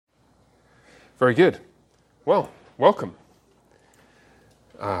Very good. Well, welcome.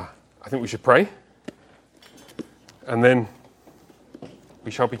 I think we should pray, and then we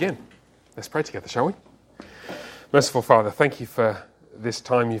shall begin. Let's pray together, shall we? Merciful Father, thank you for this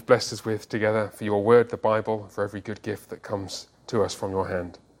time you've blessed us with together, for your word, the Bible, for every good gift that comes to us from your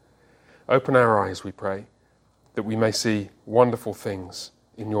hand. Open our eyes, we pray, that we may see wonderful things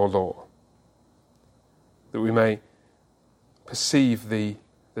in your law, that we may perceive the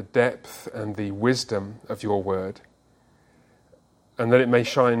depth and the wisdom of your word, and that it may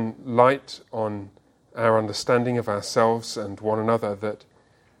shine light on our understanding of ourselves and one another, that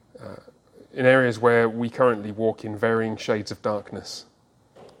in areas where we currently walk in varying shades of darkness.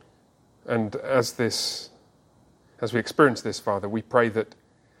 And as we experience this, Father, we pray that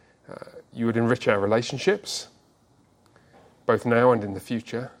you would enrich our relationships, both now and in the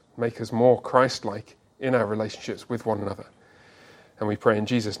future, make us more Christ-like in our relationships with one another. And we pray in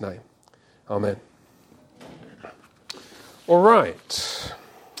Jesus' name. Amen. All right.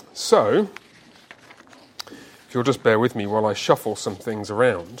 So, if you'll just bear with me while I shuffle some things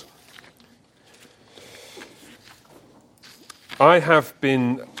around. I have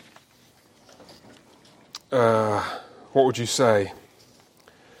been, what would you say,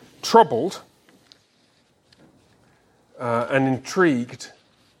 troubled and intrigued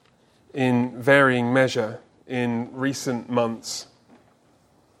in varying measure in recent months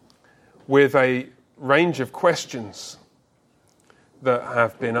with a range of questions that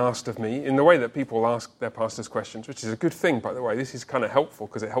have been asked of me in the way that people ask their pastors questions, which is a good thing, by the way. This is kind of helpful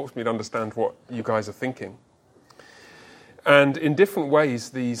because it helps me to understand what you guys are thinking. And in different ways,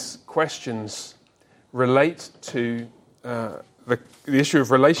 these questions relate to the issue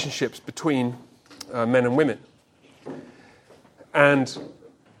of relationships between men and women. And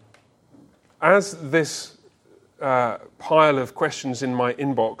as this pile of questions in my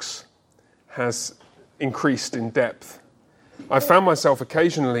inbox has increased in depth, I found myself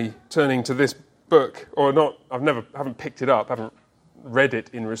occasionally turning to this book, or not, haven't picked it up, haven't read it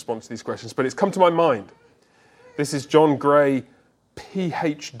in response to these questions, but it's come to my mind. This is John Gray,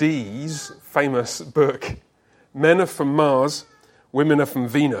 PhD's famous book, Men Are From Mars, Women Are From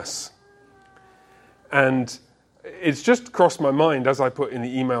Venus. And it's just crossed my mind as I put in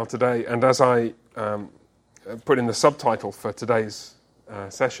the email today, and as I put in the subtitle for today's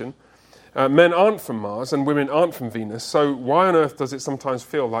session. Men aren't from Mars and women aren't from Venus, so why on earth does it sometimes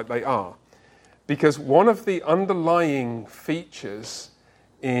feel like they are? Because one of the underlying features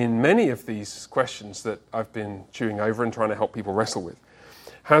in many of these questions that I've been chewing over and trying to help people wrestle with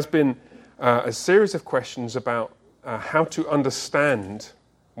has been a series of questions about how to understand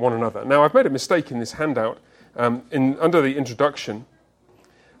one another. Now, I've made a mistake in this handout. Under the introduction,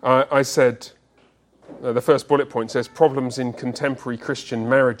 I said, the first bullet point says, problems in contemporary Christian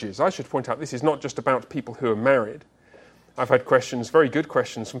marriages. I should point out this is not just about people who are married. I've had questions, very good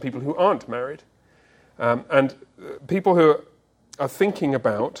questions, from people who aren't married. And people who are thinking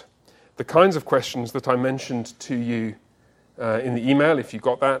about the kinds of questions that I mentioned to you in the email, if you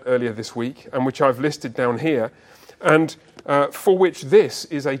got that earlier this week, and which I've listed down here, and for which this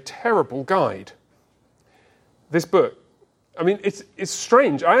is a terrible guide. This book. I mean, it's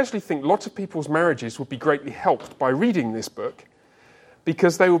strange. I actually think lots of people's marriages would be greatly helped by reading this book,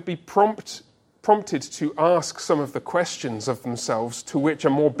 because they would be prompted to ask some of the questions of themselves to which a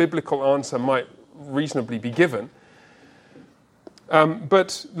more biblical answer might reasonably be given.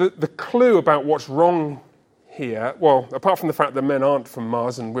 But the clue about what's wrong here, well, apart from the fact that men aren't from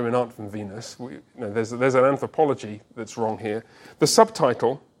Mars and women aren't from Venus, there's an anthropology that's wrong here. The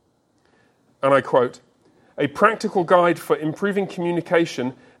subtitle, and I quote, "A practical guide for improving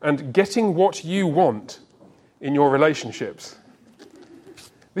communication and getting what you want in your relationships."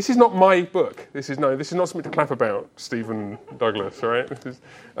 This is not my book. This is not something to clap about, Stephen Douglas, all right?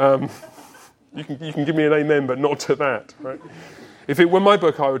 You can give me an amen, but not to that, right? If it were my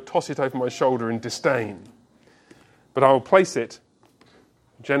book, I would toss it over my shoulder in disdain. But I will place it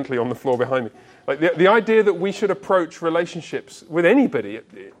gently on the floor behind me. Like the idea that we should approach relationships with anybody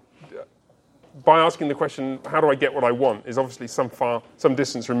by asking the question, how do I get what I want, is obviously some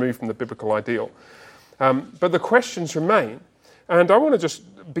distance removed from the biblical ideal. But the questions remain. And I want to just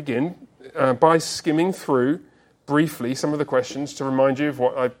begin by skimming through briefly some of the questions to remind you of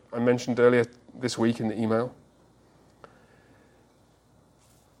what I mentioned earlier this week in the email.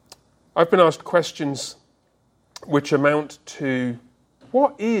 I've been asked questions which amount to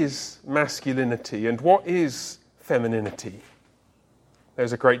what is masculinity and what is femininity?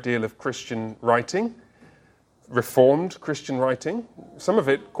 There's a great deal of Christian writing, Reformed Christian writing, some of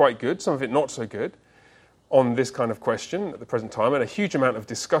it quite good, some of it not so good, on this kind of question at the present time, and a huge amount of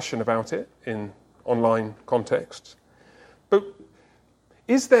discussion about it in online contexts. But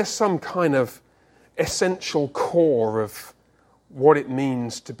is there some kind of essential core of what it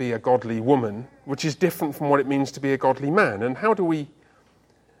means to be a godly woman, which is different from what it means to be a godly man? And how do we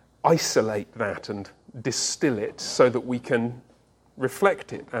isolate that and distill it so that we can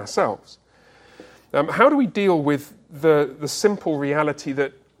reflect it ourselves? How do we deal with the simple reality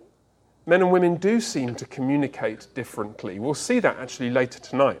that men and women do seem to communicate differently? We'll see that actually later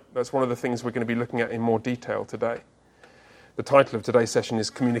tonight. That's one of the things we're going to be looking at in more detail today. The title of today's session is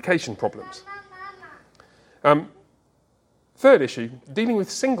Communication Problems. Third issue, dealing with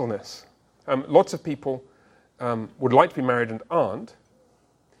singleness. Lots of people would like to be married and aren't.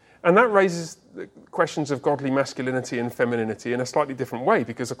 And that raises the questions of godly masculinity and femininity in a slightly different way,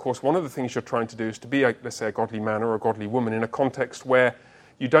 because, of course, one of the things you're trying to do is to be, let's say, a godly man or a godly woman in a context where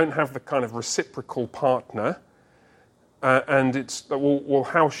you don't have the kind of reciprocal partner, and it's, well,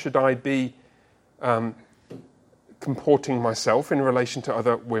 how should I be comporting myself in relation to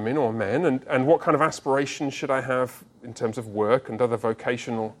other women or men, and what kind of aspirations should I have in terms of work and other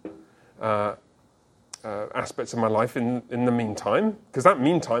vocational aspects of my life in the meantime, because that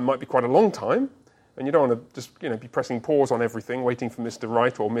meantime might be quite a long time, and you don't want to just be pressing pause on everything, waiting for Mr.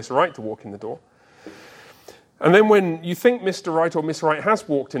 Right or Miss Right to walk in the door. And then when you think Mr. Right or Miss Right has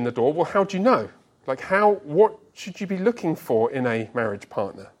walked in the door, well, how do you know? What should you be looking for in a marriage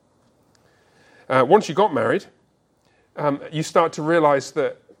partner? Once you got married, you start to realize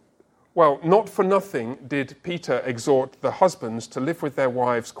that, well, not for nothing did Peter exhort the husbands to live with their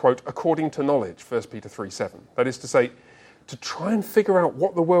wives, quote, according to knowledge, 1 Peter 3:7. That is to say, to try and figure out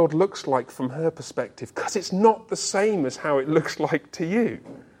what the world looks like from her perspective, because it's not the same as how it looks like to you.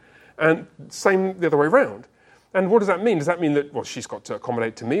 And same the other way around. And what does that mean? Does that mean that, well, she's got to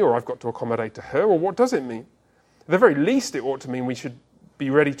accommodate to me, or I've got to accommodate to her, or what does it mean? At the very least, it ought to mean we should be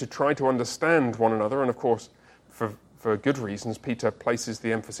ready to try to understand one another, and of course, for good reasons, Peter places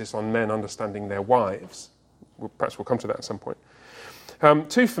the emphasis on men understanding their wives. Perhaps we'll come to that at some point.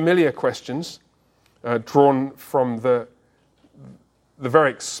 Two familiar questions drawn from the very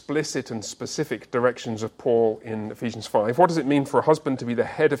explicit and specific directions of Paul in Ephesians 5. What does it mean for a husband to be the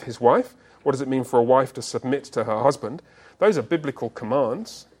head of his wife? What does it mean for a wife to submit to her husband? Those are biblical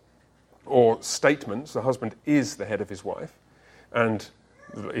commands or statements. The husband is the head of his wife, and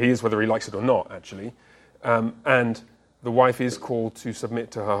he is whether he likes it or not, actually. And the wife is called to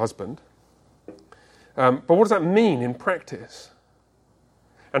submit to her husband. But what does that mean in practice?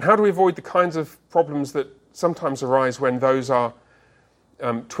 And how do we avoid the kinds of problems that sometimes arise when those are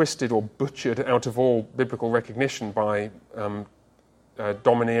twisted or butchered out of all biblical recognition by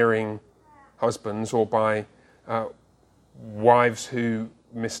domineering husbands, or by wives who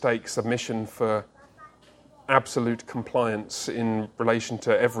mistake submission for absolute compliance in relation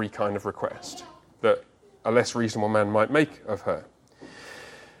to every kind of request that a less reasonable man might make of her?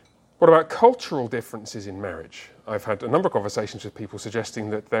 What about cultural differences in marriage? I've had a number of conversations with people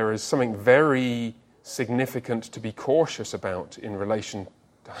suggesting that there is something very significant to be cautious about in relation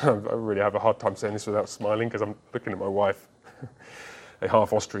to, I really have a hard time saying this without smiling because I'm looking at my wife, a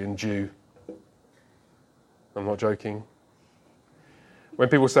half Austrian Jew. I'm not joking. When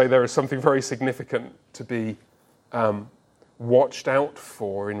people say there is something very significant to be watched out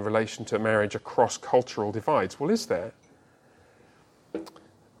for in relation to marriage across cultural divides, well, is there?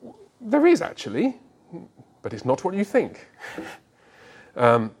 There is actually, but it's not what you think.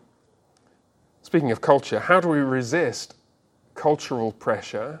 Speaking of culture, how do we resist cultural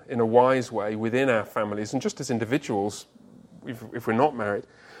pressure in a wise way within our families and just as individuals, if we're not married,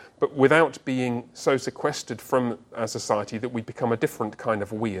 but without being so sequestered from our society that we become a different kind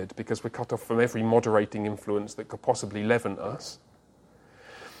of weird because we're cut off from every moderating influence that could possibly leaven us?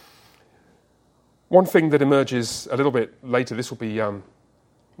 One thing that emerges a little bit later, this will be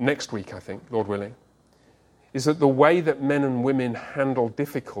next week, I think, Lord willing, is that the way that men and women handle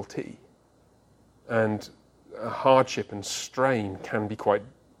difficulty and hardship and strain can be quite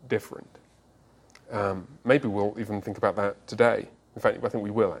different. Maybe we'll even think about that today. In fact, I think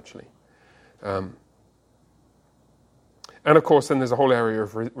we will, actually. And of course, then there's a whole area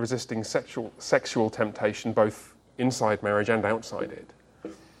of resisting sexual temptation, both inside marriage and outside it.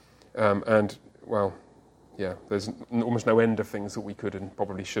 And, well, yeah, there's almost no end of things that we could and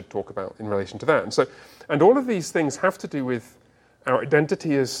probably should talk about in relation to that. And all of these things have to do with our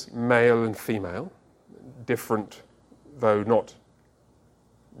identity as male and female, different, though not,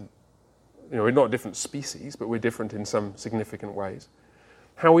 we're not a different species, but we're different in some significant ways.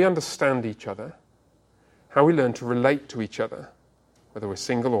 How we understand each other, how we learn to relate to each other, whether we're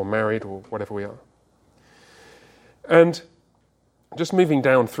single or married or whatever we are. And just moving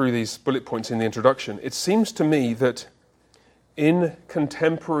down through these bullet points in the introduction, it seems to me that in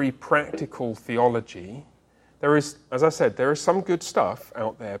contemporary practical theology, there is, as I said, there is some good stuff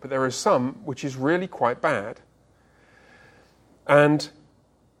out there, but there is some which is really quite bad. And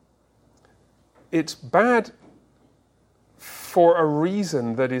it's bad for a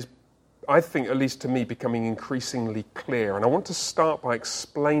reason that is, I think, at least to me, becoming increasingly clear. And I want to start by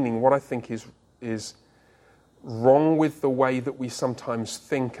explaining what I think is wrong with the way that we sometimes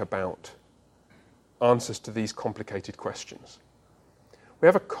think about answers to these complicated questions. We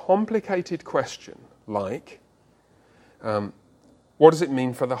have a complicated question like, what does it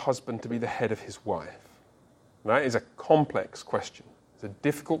mean for the husband to be the head of his wife? That is a complex question. It's a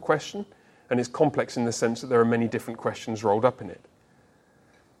difficult question, and it's complex in the sense that there are many different questions rolled up in it.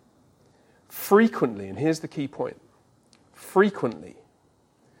 Frequently, and here's the key point, frequently,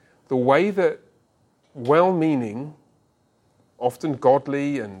 the way that well-meaning, often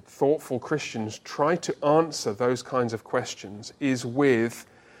godly and thoughtful Christians try to answer those kinds of questions is with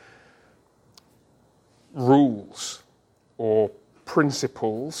rules or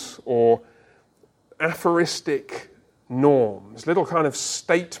principles or aphoristic norms, little kind of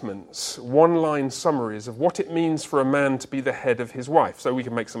statements, one-line summaries of what it means for a man to be the head of his wife. So we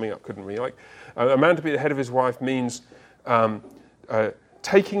can make something up, couldn't we? Like, a man to be the head of his wife means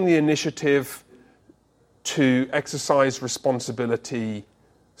taking the initiative to exercise responsibility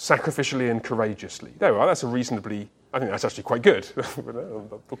sacrificially and courageously. There we are. That's I think that's actually quite good.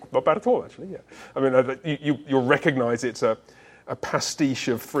 Not bad at all, actually, yeah. I mean, you'll recognise it's a pastiche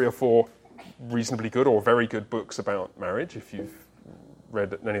of 3 or 4 reasonably good or very good books about marriage, if you've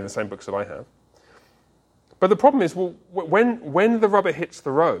read any of the same books that I have. But the problem is, well, when the rubber hits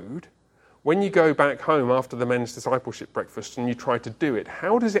the road, when you go back home after the men's discipleship breakfast and you try to do it,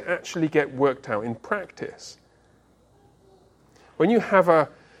 how does it actually get worked out in practice? When you have a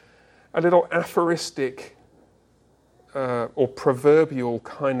little aphoristic or proverbial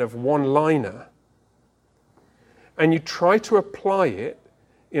kind of one-liner, and you try to apply it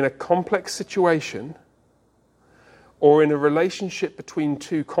in a complex situation or in a relationship between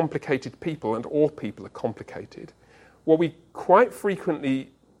 2 complicated people, and all people are complicated, what we quite frequently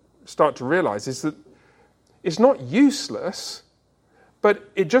start to realize is that it's not useless, but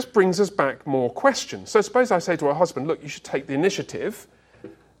it just brings us back more questions. So suppose I say to a husband, look, you should take the initiative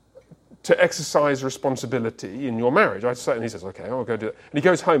to exercise responsibility in your marriage. I say, and he says, okay, I'll go do that. And he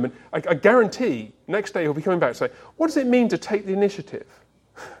goes home, and I guarantee next day he'll be coming back and say, what does it mean to take the initiative?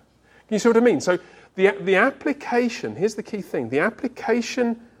 Can you see what I mean? So the application, here's the key thing, the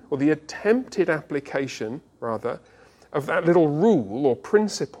application, or the attempted application, rather, of that little rule or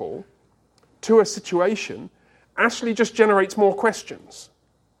principle to a situation actually just generates more questions.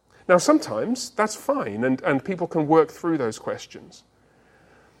 Now, sometimes that's fine, and people can work through those questions.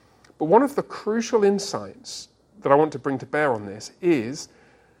 But one of the crucial insights that I want to bring to bear on this is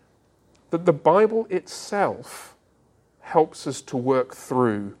that the Bible itself helps us to work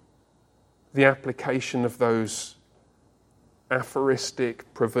through the application of those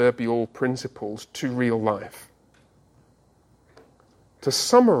aphoristic, proverbial principles to real life. To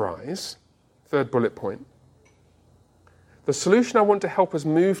summarize, 3rd bullet point, the solution I want to help us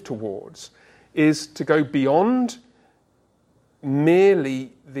move towards is to go beyond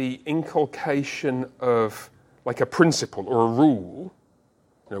merely the inculcation of like a principle or a rule.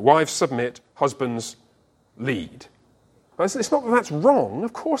 You know, wives submit, husbands lead. It's not that that's wrong.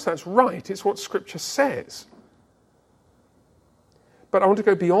 Of course that's right. It's what Scripture says. But I want to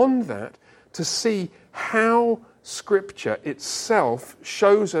go beyond that to see how Scripture itself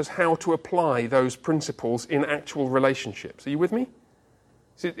shows us how to apply those principles in actual relationships. Are you with me?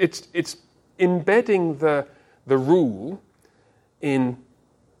 It's embedding the rule in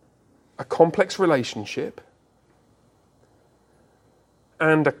a complex relationship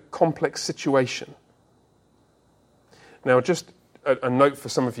and a complex situation. Now, just a note for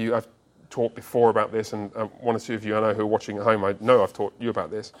some of you, I've taught before about this, and 1 or 2 of you I know who are watching at home, I know I've taught you about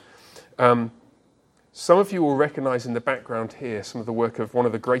this. Some of you will recognise in the background here some of the work of one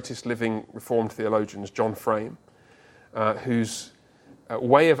of the greatest living Reformed theologians, John Frame, whose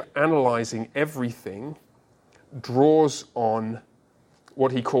way of analysing everything draws on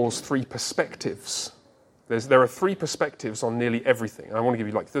what he calls 3 perspectives. There are 3 perspectives on nearly everything. And I want to give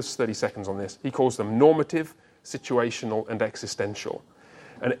you like just 30 seconds on this. He calls them normative, situational, and existential.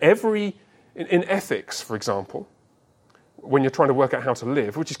 And in ethics, for example, when you're trying to work out how to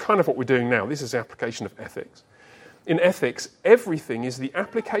live, which is kind of what we're doing now, this is the application of ethics. In ethics, everything is the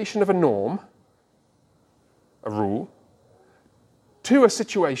application of a norm, a rule, to a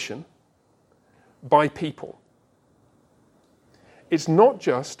situation by people. it's not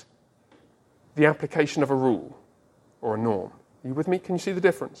just the application of a rule or a norm. Are you with me? Can you see the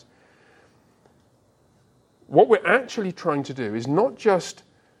difference? What we're actually trying to do is not just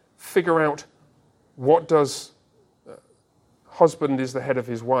figure out what does husband is the head of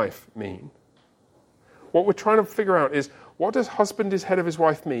his wife mean. What we're trying to figure out is, what does husband is head of his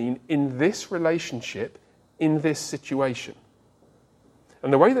wife mean in this relationship, in this situation?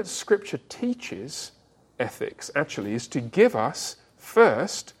 And the way that Scripture teaches ethics actually is to give us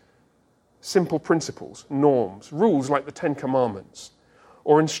first simple principles, norms, rules like the Ten Commandments,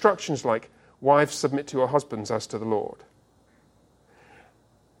 or instructions like wives submit to your husbands as to the Lord.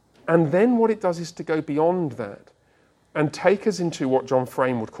 And then what it does is to go beyond that and take us into what John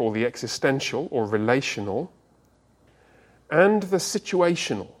Frame would call the existential or relational and the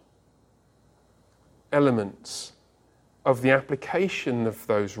situational elements of the application of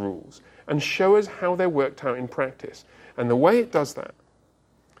those rules and show us how they're worked out in practice. And the way it does that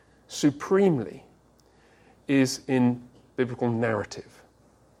supremely is in biblical narrative.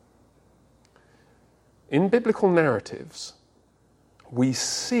 In biblical narratives, we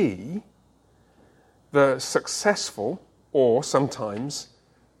see the successful, or sometimes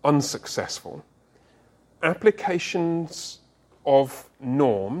unsuccessful, applications of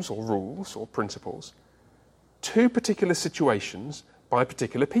norms or rules or principles to particular situations by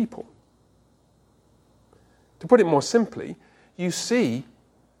particular people. To put it more simply, you see,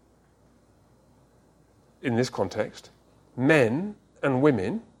 in this context, men and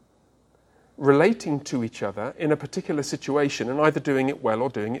women relating to each other in a particular situation and either doing it well or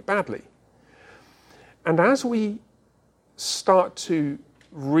doing it badly. And as we start to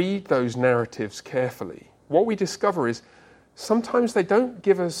read those narratives carefully, what we discover is sometimes they don't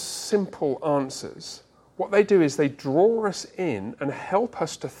give us simple answers. What they do is they draw us in and help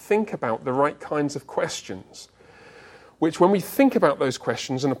us to think about the right kinds of questions, which when we think about those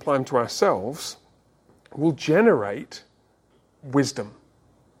questions and apply them to ourselves, will generate wisdom.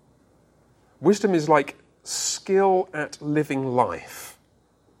 Wisdom is like skill at living life.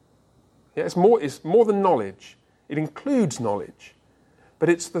 Yeah, it's more than knowledge. It includes knowledge, but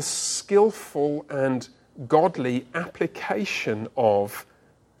it's the skillful and godly application of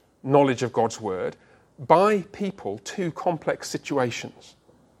knowledge of God's word by people to complex situations.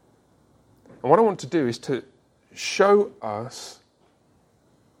 And what I want to do is to show us,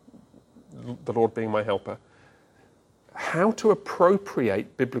 the Lord being my helper, how to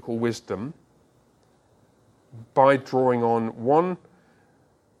appropriate biblical wisdom by drawing on one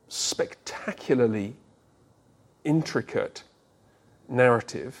spectacularly intricate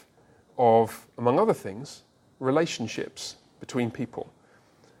narrative of, among other things, relationships between people.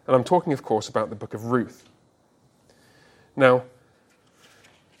 And I'm talking, of course, about the book of Ruth. Now,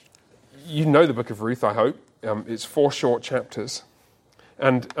 you know the book of Ruth, I hope. It's 4 short chapters.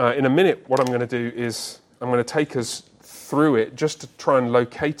 And in a minute, what I'm going to do is I'm going to take us through it just to try and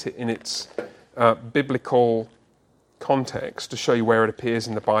locate it in its biblical context to show you where it appears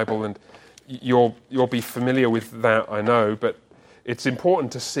in the Bible. And you'll be familiar with that, I know, but it's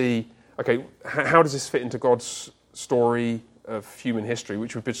important to see, okay, how does this fit into God's story of human history,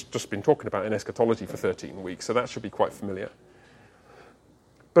 which we've just been talking about in eschatology for 13 weeks, so that should be quite familiar.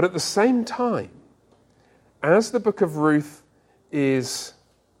 But at the same time, as the book of Ruth is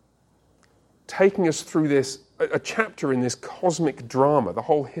taking us through this, a chapter in this cosmic drama, the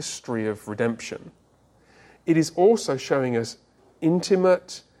whole history of redemption, it is also showing us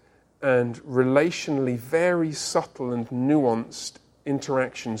intimate and relationally very subtle and nuanced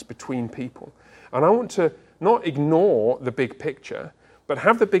interactions between people. And I want to not ignore the big picture, but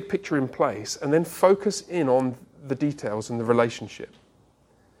have the big picture in place and then focus in on the details and the relationship.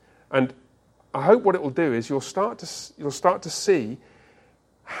 And I hope what it will do is you'll start to see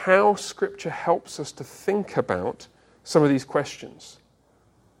how Scripture helps us to think about some of these questions.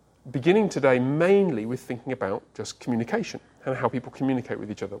 Beginning today mainly with thinking about just communication and how people communicate with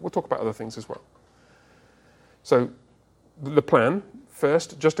each other. We'll talk about other things as well. So the plan,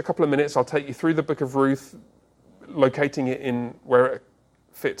 first, just a couple of minutes, I'll take you through the book of Ruth, locating it in where it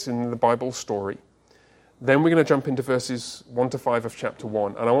fits in the Bible story. Then we're going to jump into verses 1 to 5 of chapter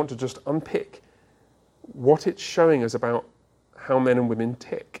 1, and I want to just unpick what it's showing us about how men and women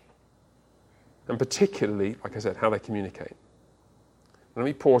tick, and particularly, like I said, how they communicate. Let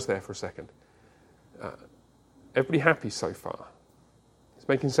me pause there for a second. Everybody happy so far? Is it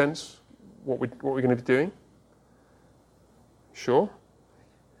making sense what we're going to be doing? Sure?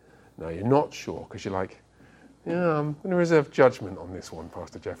 No, you're not sure because you're like, yeah, I'm going to reserve judgment on this one,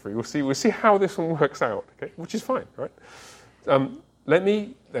 Pastor Jeffrey. We'll see how this one works out, okay? Which is fine, right? Let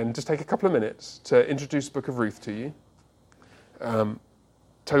me then just take a couple of minutes to introduce the book of Ruth to you.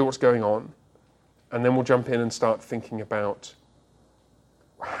 tell you what's going on, and then we'll jump in and start thinking about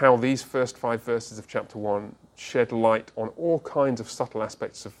how these first 5 verses of chapter 1 shed light on all kinds of subtle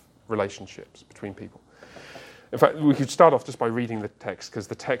aspects of relationships between people. In fact, we could start off just by reading the text, because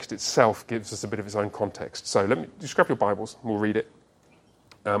the text itself gives us a bit of its own context. So just grab your Bibles, we'll read it,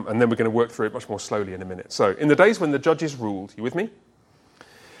 and then we're going to work through it much more slowly in a minute. So, in the days when the judges ruled, you with me?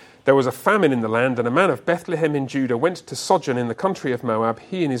 There was a famine in the land, and a man of Bethlehem in Judah went to sojourn in the country of Moab,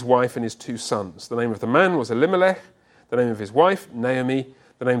 he and his wife and his 2 sons. The name of the man was Elimelech, the name of his wife, Naomi.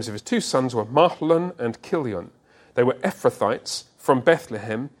 The names of his 2 sons were Mahlon and Kilion. They were Ephrathites from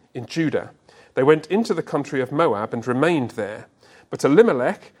Bethlehem in Judah. They went into the country of Moab and remained there. But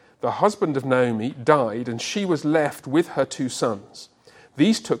Elimelech, the husband of Naomi, died, and she was left with her 2 sons.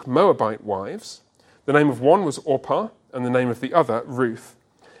 These took Moabite wives. The name of one was Orpah, and the name of the other Ruth.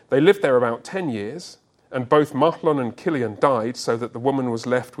 They lived there about 10 years, and both Mahlon and Kilion died, so that the woman was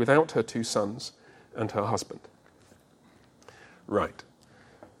left without her 2 sons and her husband. Right.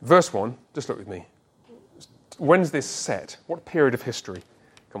 Verse 1, just look with me. When's this set? What period of history?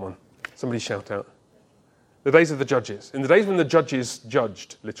 Come on, somebody shout out. The days of the judges. In the days when the judges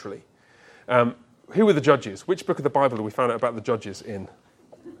judged, literally. Who were the judges? Which book of the Bible do we find out about the judges in?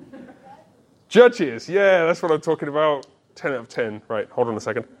 Judges, yeah, that's what I'm talking about. 10 out of 10. Right, hold on a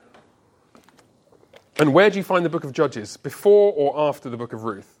second. And where do you find the book of Judges? Before or after the book of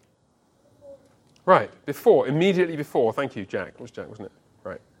Ruth? Right, before, immediately before. Thank you, Jack. It was Jack, wasn't it?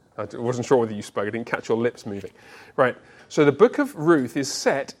 Right. I wasn't sure whether you spoke. I didn't catch your lips moving. Right, so the book of Ruth is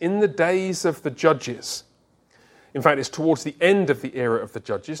set in the days of the judges. In fact, it's towards the end of the era of the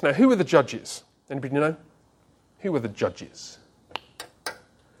judges. Now, who were the judges? Anybody know? Who were the judges?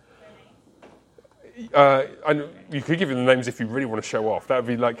 You could give them the names if you really want to show off. That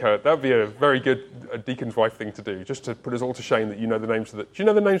would be a very good deacon's wife thing to do, just to put us all to shame that you know the names of the. Do you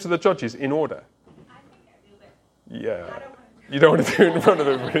know the names of the judges in order? I think I do, but yeah, you don't want to do it in front of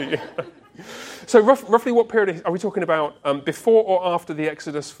them, really. So roughly, what period are we talking about? Before or after the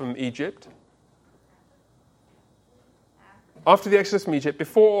Exodus from Egypt? After the Exodus from Egypt,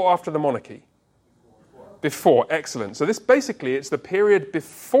 before or after the monarchy? Before. Excellent. So this basically it's the period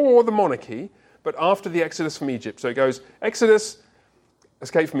before the monarchy, but after the Exodus from Egypt. So it goes Exodus,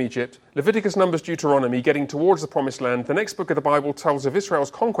 escape from Egypt, Leviticus, Numbers, Deuteronomy, getting towards the Promised Land. The next book of the Bible tells of Israel's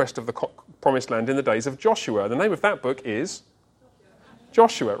conquest of the Promised Land in the days of Joshua. The name of that book is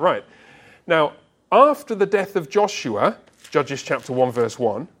Joshua, right. Now, after the death of Joshua, Judges chapter 1, verse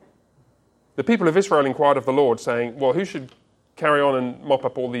 1, the people of Israel inquired of the Lord, saying, well, who should carry on and mop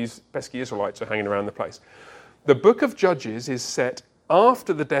up all these pesky Israelites who are hanging around the place? The book of Judges is set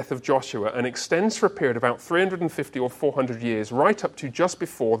after the death of Joshua and extends for a period of about 350 or 400 years, right up to just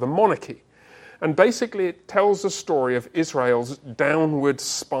before the monarchy. And basically it tells the story of Israel's downward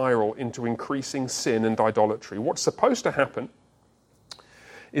spiral into increasing sin and idolatry. What's supposed to happen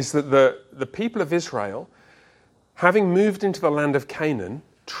is that the people of Israel, having moved into the land of Canaan,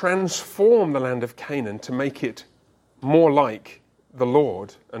 transform the land of Canaan to make it more like the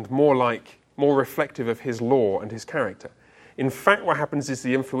Lord and more reflective of his law and his character. In fact, what happens is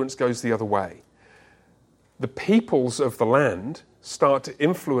the influence goes the other way. The peoples of the land start to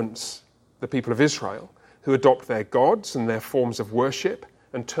influence the people of Israel, who adopt their gods and their forms of worship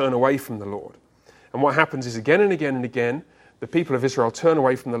and turn away from the Lord. And what happens is again and again and again, the people of Israel turn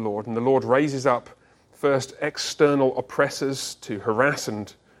away from the Lord, and the Lord raises up first external oppressors to harass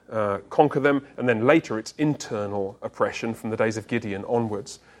and conquer them, and then later it's internal oppression from the days of Gideon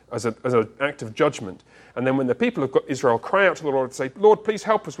onwards as an act of judgment. And then when the people of Israel cry out to the Lord and say, Lord, please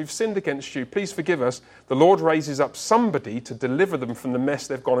help us, we've sinned against you, please forgive us, the Lord raises up somebody to deliver them from the mess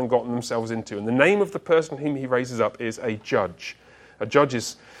they've gone and gotten themselves into. And the name of the person whom he raises up is a judge. A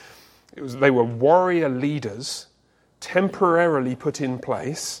judge they were warrior leaders temporarily put in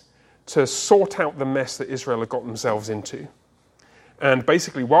place to sort out the mess that Israel had got themselves into. And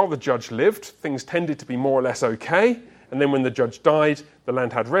basically, while the judge lived, things tended to be more or less okay. And then when the judge died, the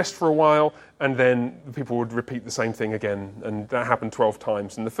land had rest for a while, and then the people would repeat the same thing again. And that happened 12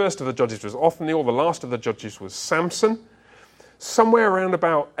 times. And the first of the judges was Othniel, the last of the judges was Samson. Somewhere around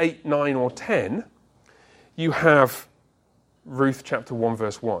about 8, 9, or 10, you have Ruth chapter 1,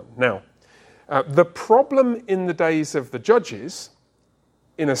 verse 1. Now, the problem in the days of the judges,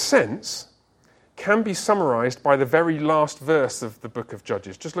 in a sense, can be summarized by the very last verse of the book of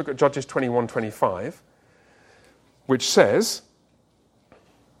Judges. Just look at Judges 21:25, which says,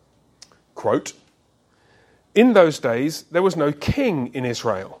 quote, "In those days there was no king in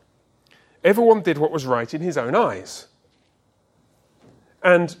Israel. Everyone did what was right in his own eyes."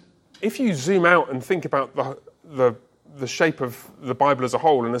 And if you zoom out and think about the shape of the Bible as a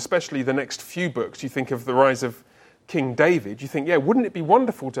whole, and especially the next few books, you think of the rise of King David, you think, yeah, wouldn't it be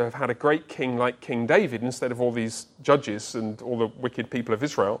wonderful to have had a great king like King David instead of all these judges and all the wicked people of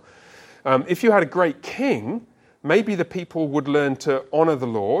Israel? If you had a great king, maybe the people would learn to honour the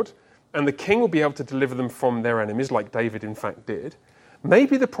Lord, and the king will be able to deliver them from their enemies, like David in fact did.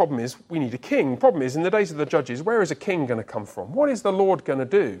 Maybe the problem is we need a king. The problem is, in the days of the judges, where is a king going to come from? What is the Lord going to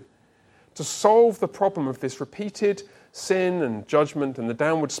do to solve the problem of this repeated sin and judgment and the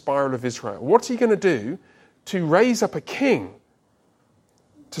downward spiral of Israel? What's he going to do to raise up a king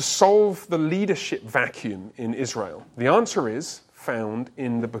to solve the leadership vacuum in Israel? The answer is found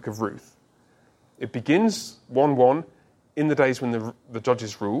in the book of Ruth. It begins 1:1 in the days when the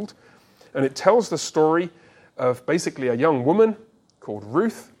judges ruled, and it tells the story of basically a young woman called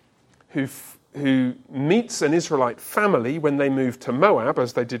Ruth who meets an Israelite family when they move to Moab,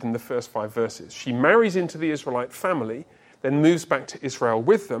 as they did in the first 5 verses. She marries into the Israelite family, then moves back to Israel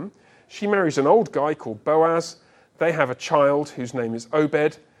with them. She marries an old guy called Boaz. They have a child whose name is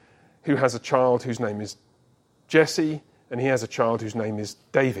Obed, who has a child whose name is Jesse, and he has a child whose name is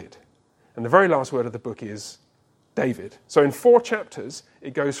David. And the very last word of the book is David. So in 4 chapters,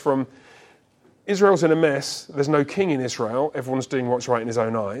 it goes from Israel's in a mess, there's no king in Israel, everyone's doing what's right in his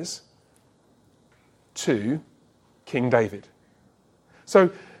own eyes, to King David. So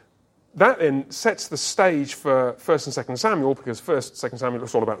that then sets the stage for 1st and 2nd Samuel, because 1st, 2nd Samuel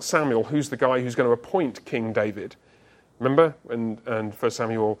is all about Samuel, who's the guy who's going to appoint King David. Remember? And 1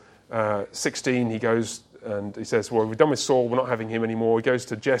 Samuel 16, he goes and he says, well, we're done with Saul, we're not having him anymore. He goes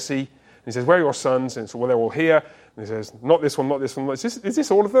to Jesse, and he says, where are your sons? And so, well, they're all here. And he says, not this one, not this one. Is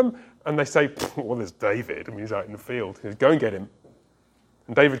this all of them? And they say, well, there's David. I mean, he's out in the field. He says, go and get him.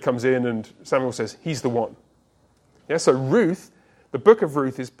 And David comes in, and Samuel says, he's the one. Yeah, so Ruth, the book of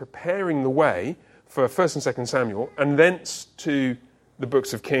Ruth, is preparing the way for 1st and 2nd Samuel, and thence to the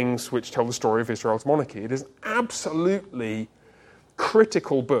books of Kings, which tell the story of Israel's monarchy. It is an absolutely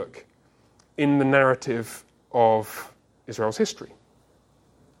critical book in the narrative of Israel's history.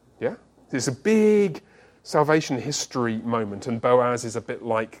 Yeah? It's a big salvation history moment, and Boaz is a bit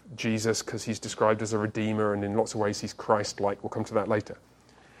like Jesus because he's described as a redeemer, and in lots of ways he's Christ-like. We'll come to that later.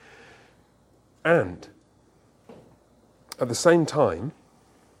 And at the same time,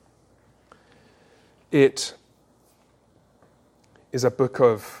 it is a book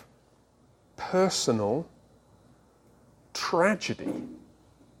of personal tragedy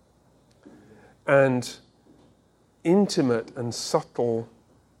and intimate and subtle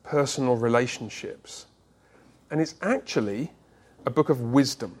personal relationships. And it's actually a book of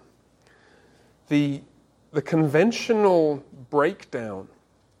wisdom. The conventional breakdown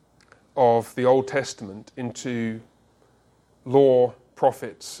of the Old Testament into law,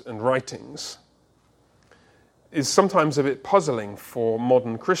 prophets, and writings is sometimes a bit puzzling for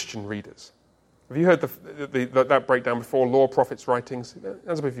modern Christian readers. Have you heard that breakdown before? Law, prophets, writings?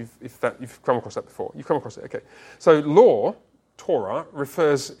 Hands up if you've come across that before. You've come across it, okay. So law, Torah,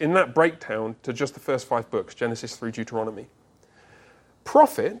 refers in that breakdown to just the first 5 books, Genesis through Deuteronomy.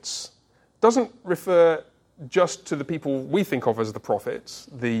 Prophets doesn't refer just to the people we think of as the prophets,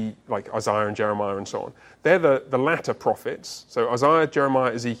 like Isaiah and Jeremiah and so on. They're the latter prophets. So Isaiah,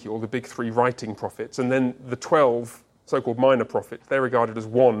 Jeremiah, Ezekiel, the big 3 writing prophets, and then the 12 so-called minor prophets, they're regarded as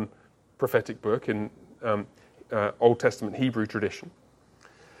one prophetic book in Old Testament Hebrew tradition.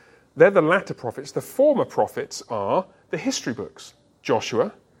 They're the latter prophets. The former prophets are the history books,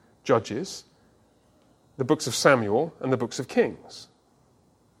 Joshua, Judges, the books of Samuel, and the books of Kings.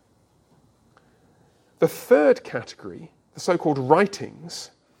 The third category, the so-called writings,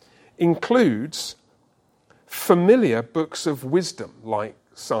 includes familiar books of wisdom like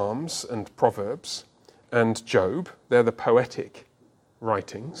Psalms and Proverbs and Job. They're the poetic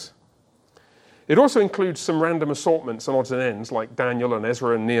writings. It also includes some random assortments and odds and ends like Daniel and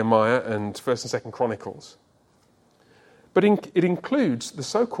Ezra and Nehemiah and 1st and 2nd Chronicles. But it includes the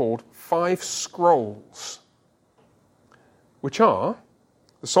so-called 5 scrolls, which are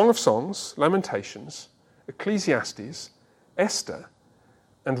the Song of Songs, Lamentations, Ecclesiastes, Esther,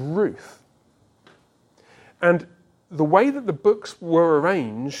 and Ruth. And the way that the books were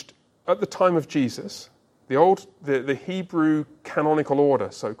arranged at the time of Jesus, the Hebrew canonical order,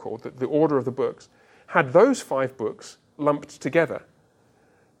 so-called, the order of the books, had those 5 books lumped together,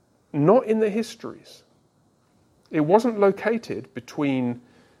 not in the histories. It wasn't located between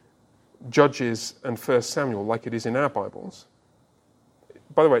Judges and 1 Samuel like it is in our Bibles.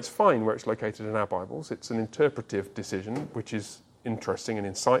 By the way, it's fine where it's located in our Bibles. It's an interpretive decision, which is interesting and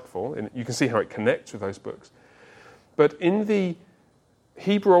insightful, and you can see how it connects with those books. But in the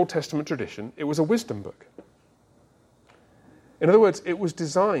Hebrew Old Testament tradition, it was a wisdom book. In other words, it was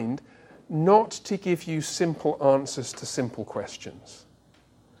designed not to give you simple answers to simple questions,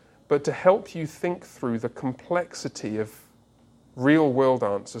 but to help you think through the complexity of real-world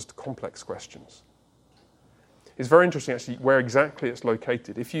answers to complex questions. It's very interesting, actually, where exactly it's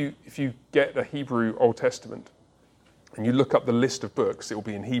located. If you get a Hebrew Old Testament and you look up the list of books, it will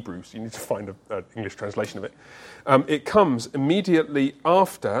be in Hebrew, so you need to find an English translation of it. It comes immediately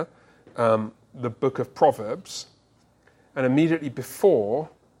after the book of Proverbs and immediately before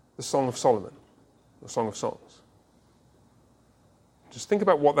the Song of Solomon, the Song of Songs. Just think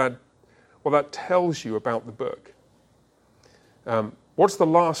about what that tells you about the book. What's the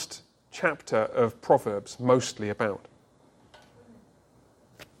last chapter of Proverbs mostly about?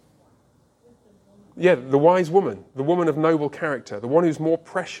 Yeah, the wise woman, the woman of noble character, the one who's more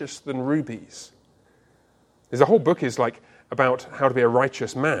precious than rubies. There's a whole book is like about how to be a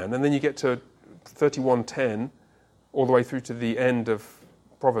righteous man, and then you get to 31:10 all the way through to the end of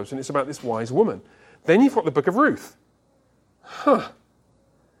Proverbs, and it's about this wise woman. Then you've got the book of Ruth.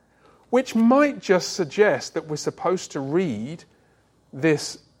 Which might just suggest that we're supposed to read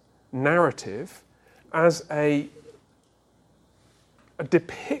this narrative as a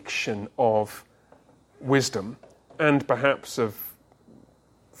depiction of wisdom and perhaps of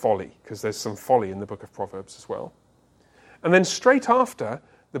folly, because there's some folly in the book of Proverbs as well. And then straight after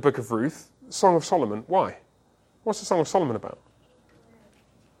the book of Ruth, Song of Solomon. Why? What's the Song of Solomon about?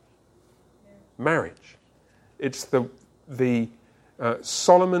 Marriage. It's the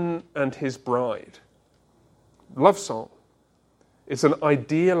Solomon and his bride love song. It's an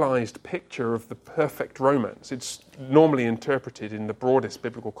idealized picture of the perfect romance. It's normally interpreted in the broadest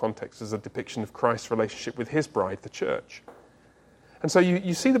biblical context as a depiction of Christ's relationship with his bride, the church. And so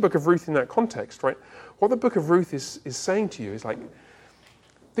you see the book of Ruth in that context, right? What the book of Ruth is saying to you is like,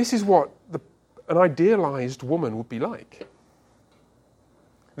 this is what an idealized woman would be like.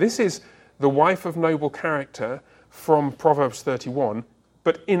 This is the wife of noble character from Proverbs 31,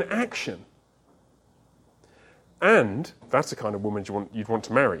 but in action. And that's the kind of woman you'd want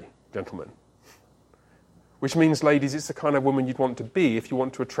to marry, gentlemen. Which means, ladies, it's the kind of woman you'd want to be if you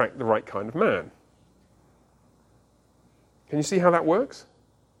want to attract the right kind of man. Can you see how that works?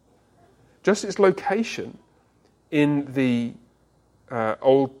 Just its location in the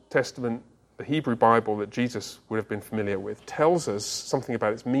Old Testament, the Hebrew Bible that Jesus would have been familiar with, tells us something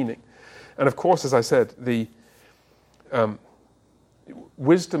about its meaning. And of course, as I said, the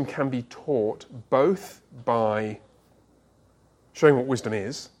wisdom can be taught both by showing what wisdom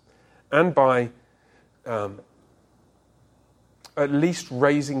is and by at least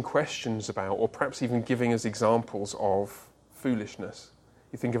raising questions about, or perhaps even giving us examples of, foolishness.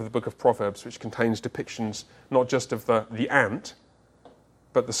 You think of the book of Proverbs, which contains depictions not just of the ant,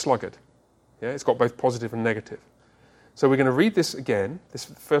 but the sluggard. Yeah, it's got both positive and negative. So we're going to read this again, this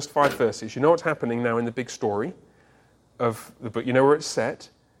first 5 verses. You know what's happening now in the big story of the book. You know where it's set.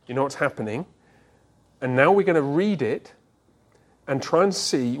 You know what's happening. And now we're going to read it and try and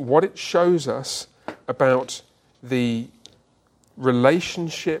see what it shows us about the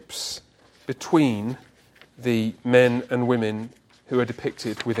relationships between the men and women who are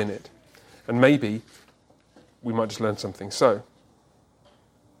depicted within it. And maybe we might just learn something. So,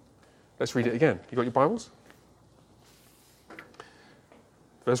 let's read it again. You got your Bibles?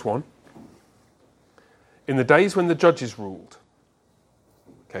 Verse 1. In the days when the judges ruled.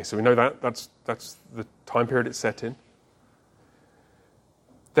 Okay, so we know that's the time period it's set in.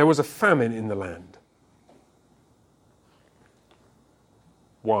 There was a famine in the land.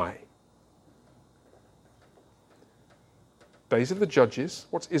 Why? Days of the judges.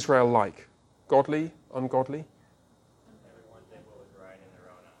 What's Israel like? Godly? Ungodly? Everyone did what was right in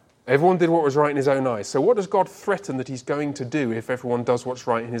their own eyes. Everyone did what was right in his own eyes. So what does God threaten that he's going to do if everyone does what's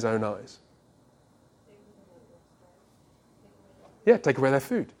right in his own eyes? Yeah, take away their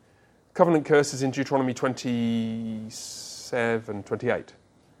food. Covenant curses in Deuteronomy 27, 28.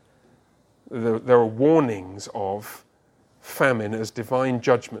 There are warnings of famine as divine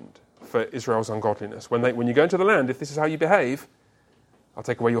judgment for Israel's ungodliness. When you go into the land, if this is how you behave, I'll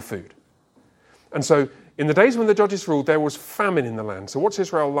take away your food. And so, in the days when the judges ruled, there was famine in the land. So what's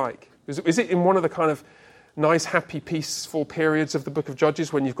Israel like? Is it in one of the kind of nice, happy, peaceful periods of the book of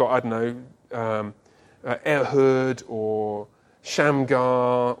Judges when you've got, I don't know, Ehud or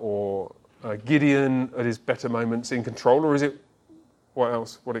Shamgar or Gideon at his better moments in control? Or is it, what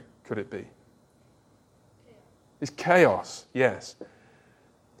else? Could it be? It's chaos, yes.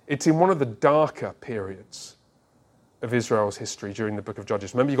 It's in one of the darker periods of Israel's history during the book of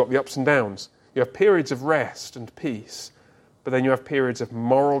Judges. Remember, you've got the ups and downs. You have periods of rest and peace, but then you have periods of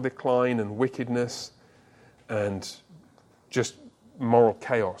moral decline and wickedness and just moral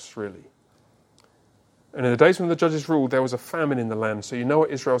chaos, really. And in the days when the judges ruled, there was a famine in the land. So you know what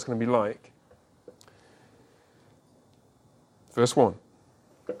Israel's going to be like. Verse 1.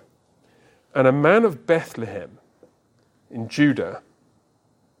 And a man of Bethlehem in Judah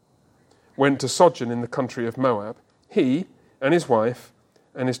went to sojourn in the country of Moab, he and his wife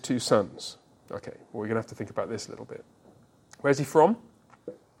and his 2 sons. Okay, well, we're going to have to think about this a little bit. Where's he from?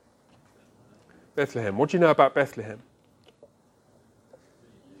 Bethlehem. What do you know about Bethlehem?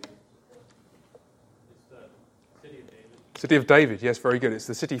 City of David, yes, very good. It's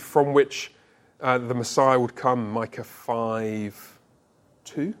the city from which the Messiah would come, Micah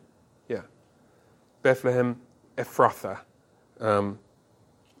 5:2. Yeah. Bethlehem, Ephrathah.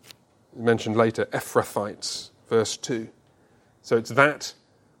 Mentioned later, Ephrathites, verse 2. So it's that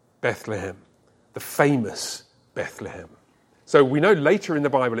Bethlehem, the famous Bethlehem. So we know later in the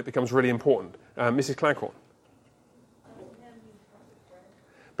Bible it becomes really important. Mrs. Claghorn.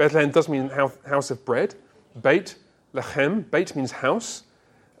 Bethlehem does mean house of bread. Beit Lechem, Beit means house.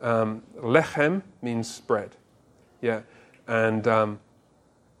 Lechem means bread. Yeah. And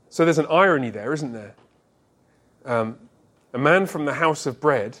so there's an irony there, isn't there? A man from the house of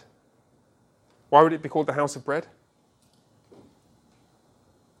bread. Why would it be called the house of bread?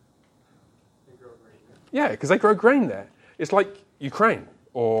 They grow grain there. Yeah, because they grow grain there. It's like Ukraine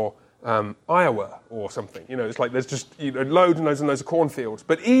or Iowa or something. You know, it's like there's just loads and loads and loads of cornfields.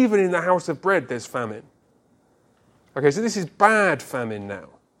 But even in the house of bread, there's famine. Okay, so this is bad famine now.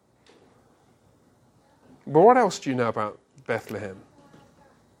 But what else do you know about Bethlehem?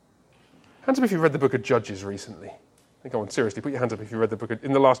 Hands up if you've read the book of Judges recently. Come on, seriously, put your hands up if you read the book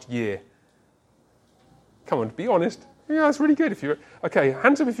in the last year. Come on, be honest. Yeah, that's really good. Okay,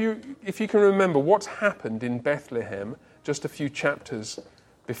 hands up if you can remember what's happened in Bethlehem just a few chapters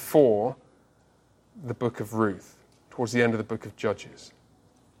before the book of Ruth, towards the end of the book of Judges.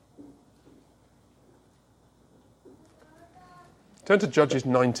 Turn to Judges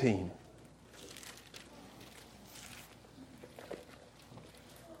 19.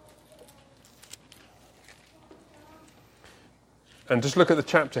 And just look at the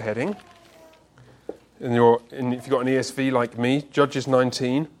chapter heading. If you've got an ESV like me, Judges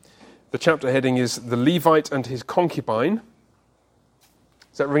 19, the chapter heading is The Levite and His Concubine.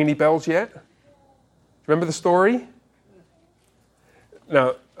 Does that ring any bells yet? Do you remember the story?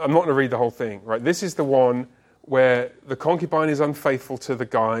 Now, I'm not going to read the whole thing, right? This is the one where the concubine is unfaithful to the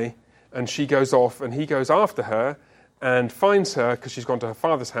guy, and she goes off, and he goes after her and finds her because she's gone to her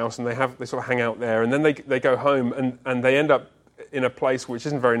father's house, and they sort of hang out there, and then they go home, and they end up in a place which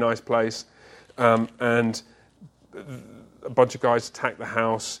isn't a very nice place, and a bunch of guys attack the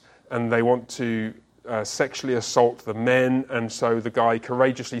house, and they want to sexually assault the men, and so the guy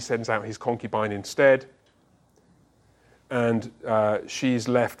courageously sends out his concubine instead, and she's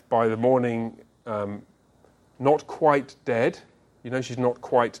left by the morning not quite dead. You know she's not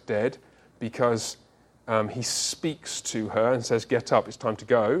quite dead because he speaks to her and says, "Get up, it's time to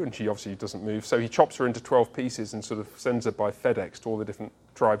go," and she obviously doesn't move, so he chops her into 12 pieces and sort of sends her by FedEx to all the different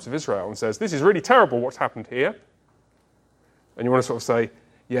tribes of Israel and says, "This is really terrible what's happened here." And you want to sort of say,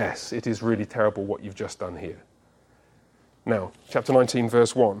 yes, it is really terrible what you've just done here. Now, chapter 19,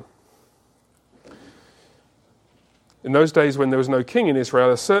 verse 1. In those days when there was no king in Israel,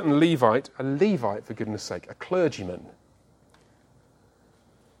 a certain Levite, for goodness sake, a clergyman,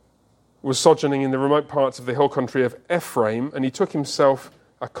 was sojourning in the remote parts of the hill country of Ephraim, and he took himself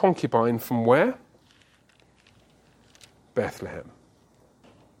a concubine from where? Bethlehem.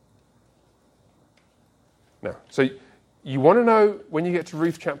 Now, so you want to know, when you get to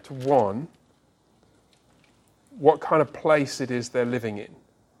Ruth chapter 1, what kind of place it is they're living in.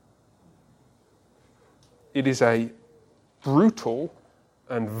 It is a brutal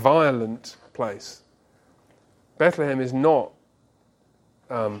and violent place. Bethlehem is not...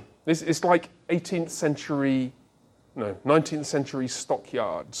 it's like 19th century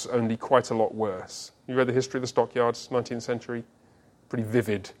stockyards, only quite a lot worse. You read the history of the stockyards, 19th century? Pretty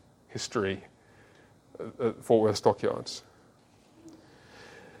vivid history. Fort Worth stockyards.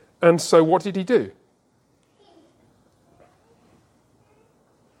 And so what did he do?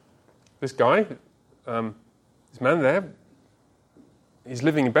 This guy, this man there, he's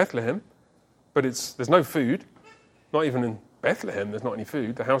living in Bethlehem, but there's no food. Not even in Bethlehem there's not any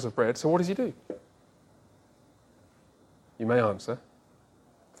food, the house of bread. So what does he do? You may answer.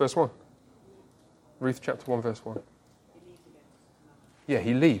 Verse 1. Ruth chapter 1, verse 1. Yeah,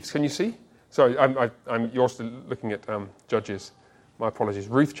 he leaves. Can you see? Sorry, you're still looking at Judges. My apologies.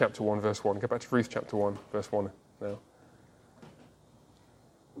 Ruth chapter 1, verse 1. Go back to Ruth chapter 1, verse 1 now.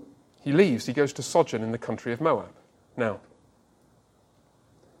 He leaves. He goes to sojourn in the country of Moab. Now,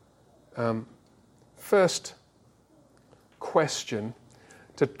 first question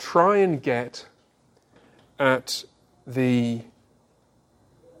to try and get at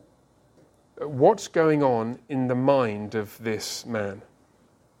what's going on in the mind of this man.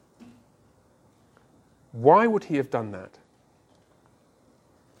 Why would he have done that?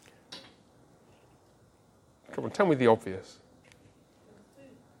 Come on, tell me the obvious.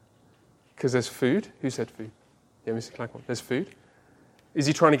 Because there's food. Who said food? Yeah, Mr. Claghorn. There's food. Is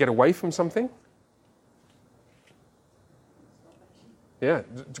he trying to get away from something? Yeah,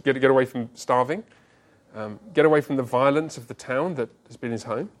 to get away from starving. Get away from the violence of the town that has been his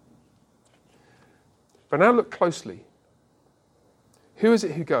home. But now look closely. Who is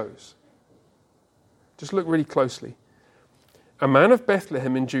it who goes? Just look really closely. A man of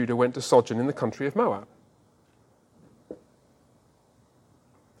Bethlehem in Judah went to sojourn in the country of Moab.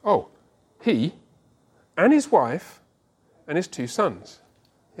 Oh, he and his wife and his 2 sons.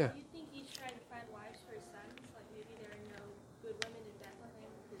 Yeah. Do you think he's trying to find wives for his sons? Like maybe there are no good women in Bethlehem,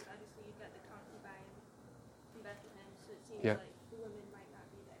 because obviously you've got the concubine in Bethlehem, so it seems like the women might not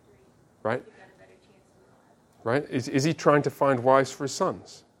be that great. Right. You've got a better chance than Moab. Right? Is he trying to find wives for his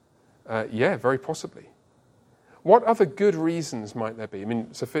sons? Yeah, very possibly. What other good reasons might there be? I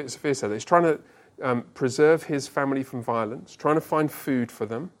mean, Sophia said that he's trying to preserve his family from violence, trying to find food for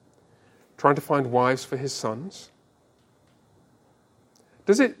them, trying to find wives for his sons.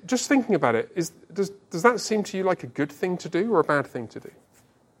 Just thinking about it, does that seem to you like a good thing to do or a bad thing to do?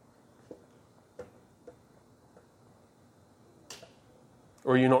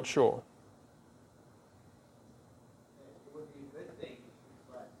 Or are you not sure? It would be a good thing,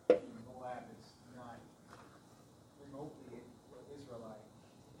 but Moab is not remotely an Israelite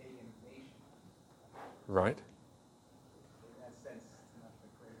pagan nation. Right. In that sense, it's not a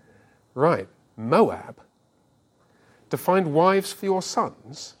great thing. Right. Moab. To find wives for your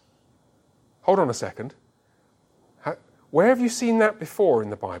sons? Hold on a second. Where have you seen that before in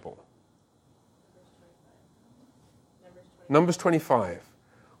the Bible? Numbers 25.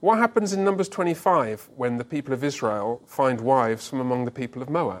 What happens in Numbers 25 when the people of Israel find wives from among the people of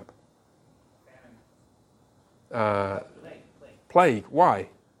Moab? Plague. Why? Do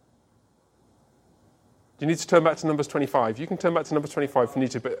you need to turn back to Numbers 25? You can turn back to Numbers 25 if you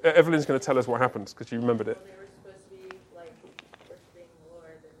need to, but Evelyn's going to tell us what happens because she remembered it. Well, they were supposed to be like worshiping the Lord,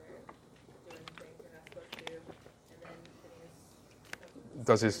 and they're doing things they're not supposed to do, and then Phineas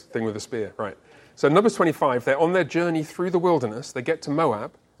Does his thing with the spear, right. So Numbers 25, they're on their journey through the wilderness. They get to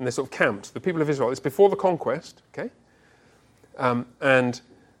Moab, and they're sort of camped. The people of Israel, it's before the conquest, okay? And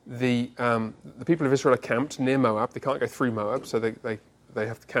the people of Israel are camped near Moab. They can't go through Moab, so they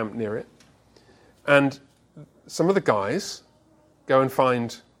have to camp near it. And some of the guys go and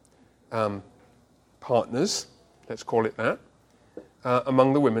find partners, let's call it that,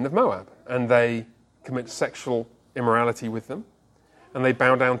 among the women of Moab. And they commit sexual immorality with them. And they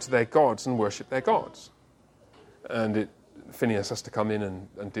bow down to their gods and worship their gods. And Phineas has to come in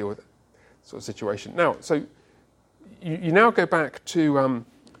and deal with that sort of situation. Now, so you now go back to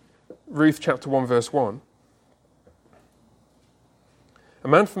Ruth chapter 1, verse 1. A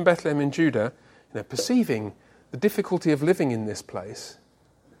man from Bethlehem in Judah, perceiving the difficulty of living in this place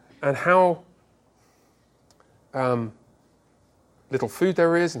and how little food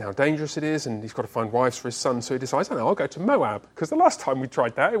there is and how dangerous it is, and he's got to find wives for his son, so he decides, I'll go to Moab, because the last time we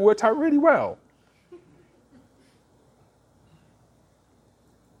tried that, it worked out really well.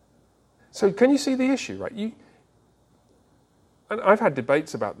 So can you see the issue, right? And I've had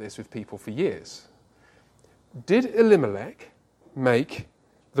debates about this with people for years. Did Elimelech make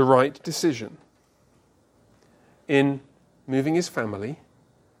the right decision in moving his family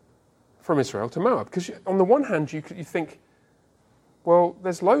from Israel to Moab? Because on the one hand, you think, well,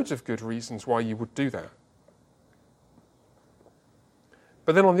 there's loads of good reasons why you would do that.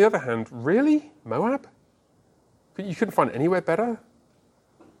 But then on the other hand, really? Moab? You couldn't find anywhere better?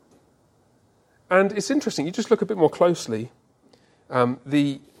 And it's interesting, you just look a bit more closely. Look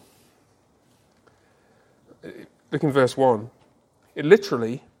in verse 1.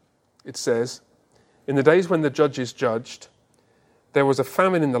 It says, in the days when the judges judged, there was a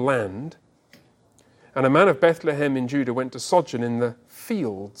famine in the land, and a man of Bethlehem in Judah went to sojourn in the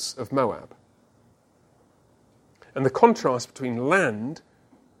fields of Moab. And the contrast between land,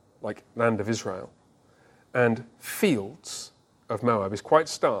 like land of Israel, and fields of Moab is quite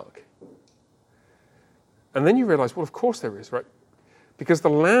stark. And then you realize, well, of course there is, right? Because the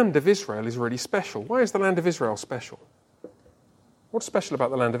land of Israel is really special. Why is the land of Israel special? What's special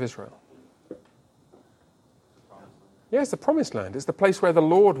about the land of Israel? Yeah, it's the promised land. It's the place where the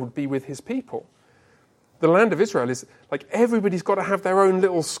Lord would be with his people. the land of Israel is like everybody's got to have their own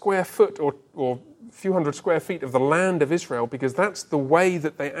little square foot or few hundred square feet of the land of Israel, because that's the way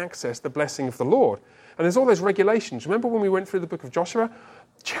that they access the blessing of the Lord. And there's all those regulations. Remember when we went through the book of Joshua?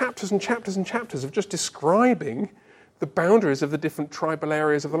 Chapters and chapters and chapters of just describing the boundaries of the different tribal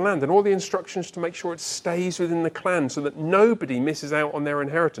areas of the land and all the instructions to make sure it stays within the clan so that nobody misses out on their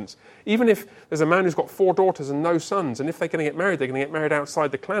inheritance. Even if there's a man who's got 4 daughters and no sons, and if they're going to get married, they're going to get married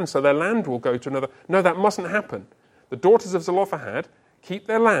outside the clan, so their land will go to another. No, that mustn't happen. The daughters of Zelophehad keep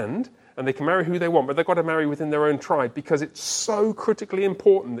their land, and they can marry who they want, but they've got to marry within their own tribe, because it's so critically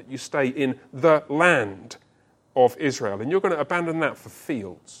important that you stay in the land of Israel. And you're going to abandon that for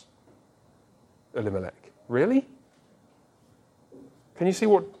fields, Elimelech. Really? Can you see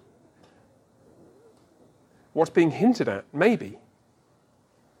what's being hinted at? Maybe.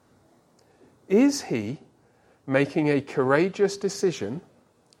 Is he making a courageous decision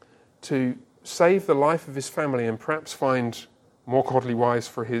to save the life of his family and perhaps find more godly wives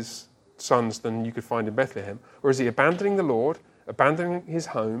for his sons than you could find in Bethlehem? Or is he abandoning the Lord, abandoning his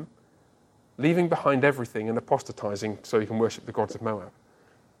home, leaving behind everything and apostatizing so he can worship the gods of Moab?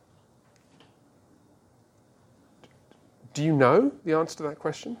 Do you know the answer to that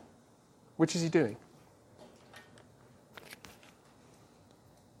question? Which is he doing?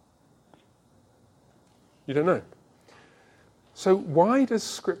 You don't know. So why does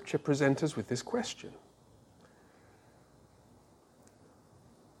Scripture present us with this question?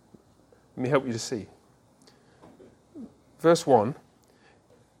 Let me help you to see. Verse 1,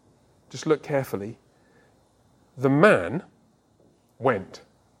 just look carefully. The man went.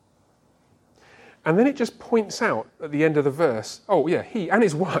 And then it just points out at the end of the verse, oh yeah, he and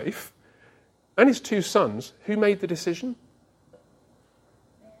his wife and his 2 sons, who made the decision?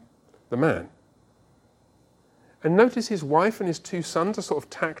 The man. And notice his wife and his 2 sons are sort of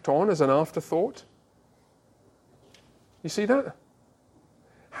tacked on as an afterthought. You see that?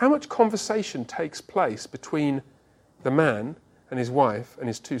 How much conversation takes place between the man and his wife and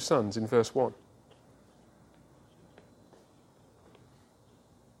his 2 sons in verse 1?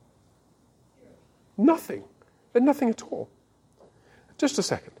 Nothing. There's nothing at all. Just a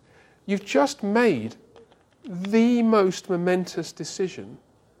second. You've just made the most momentous decision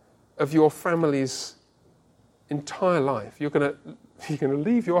of your family's entire life. You're going to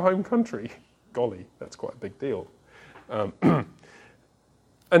leave your home country. Golly, that's quite a big deal. And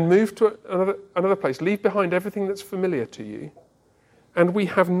move to another place. Leave behind everything that's familiar to you. And we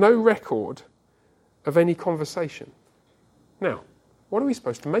have no record of any conversation. Now, what are we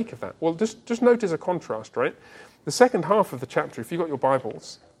supposed to make of that? Well, just notice a contrast, right? The second half of the chapter, if you've got your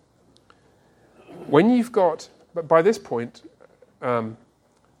Bibles, when you've got, but by this point, the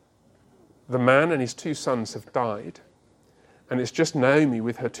man and his 2 sons have died, and it's just Naomi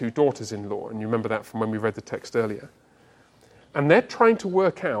with her 2 daughters-in-law, and you remember that from when we read the text earlier. And they're trying to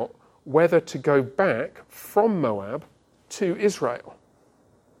work out whether to go back from Moab to Israel.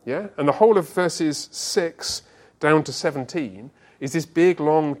 Yeah? And the whole of verses 6 down to 17 is this big,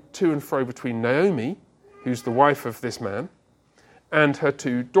 long to and fro between Naomi, who's the wife of this man, and her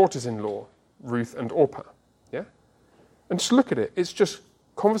 2 daughters-in-law, Ruth and Orpah. Yeah? And just look at it. It's just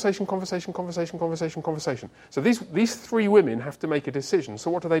conversation, conversation, conversation, conversation, conversation. So these 3 women have to make a decision. So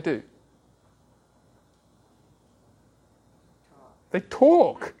what do? They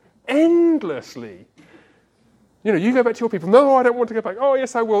talk endlessly. You know, you go back to your people. No, I don't want to go back. Oh,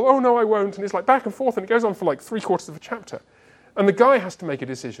 yes, I will. Oh, no, I won't. And it's like back and forth, and it goes on for like 3/4 of a chapter. And the guy has to make a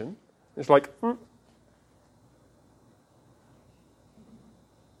decision. It's like,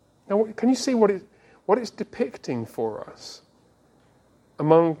 Now, can you see what it's depicting for us?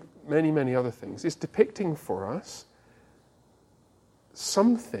 Among many, many other things, it's depicting for us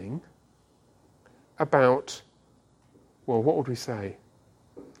something about, well, what would we say?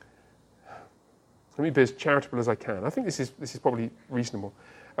 Let me be as charitable as I can. I think this is probably reasonable.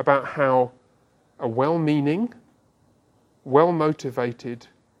 About how a well-meaning, well-motivated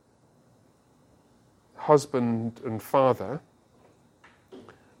husband and father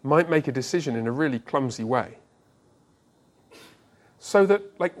might make a decision in a really clumsy way. So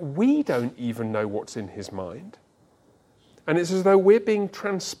that, like, we don't even know what's in his mind. And it's as though we're being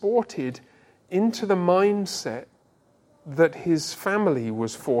transported into the mindset that his family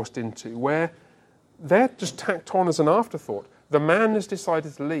was forced into, where they're just tacked on as an afterthought. The man has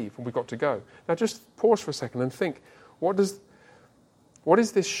decided to leave and we've got to go. Now just pause for a second and think, what is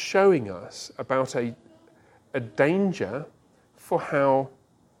this showing us about a danger for how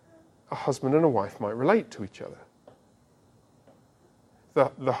a husband and a wife might relate to each other?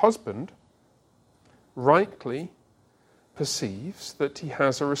 The husband rightly perceives that he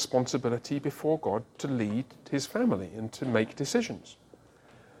has a responsibility before God to lead his family and to make decisions.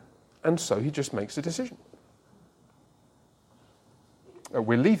 And so he just makes a decision.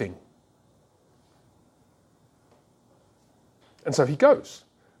 We're leaving. And so he goes.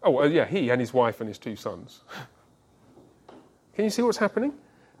 He and his wife and his 2 sons. Can you see what's happening?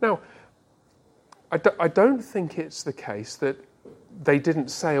 Now, I don't think it's the case that they didn't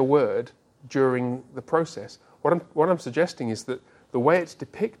say a word during the process. What I'm suggesting is that the way it's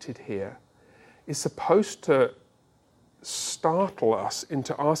depicted here is supposed to startle us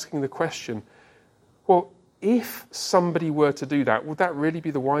into asking the question, well, if somebody were to do that, would that really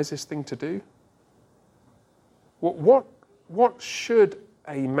be the wisest thing to do? What should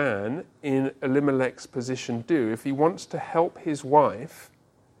a man in Elimelech's position do if he wants to help his wife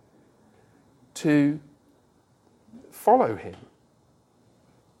to follow him?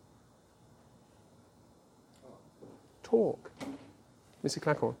 Talk. Missy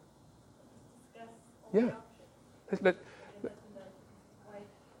Claghorn. Yeah.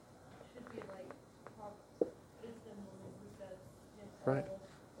 Right.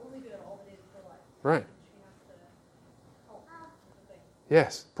 Right.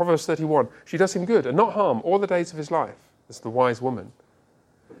 Yes, Proverbs 31. She does him good and not harm all the days of his life. That's the wise woman.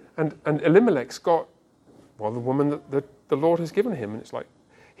 And Elimelech's got, the woman that the Lord has given him. And it's like,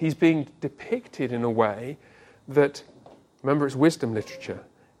 he's being depicted in a way that, remember, it's wisdom literature.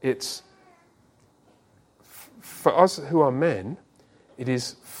 It's, for us who are men, it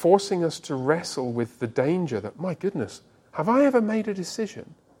is forcing us to wrestle with the danger that, my goodness, have I ever made a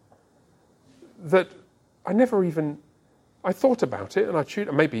decision that I thought about it and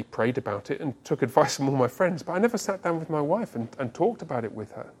I maybe prayed about it and took advice from all my friends, but I never sat down with my wife and talked about it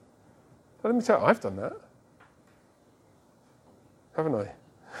with her. Now, let me tell you, I've done that. Haven't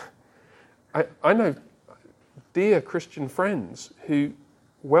I? I know dear Christian friends who,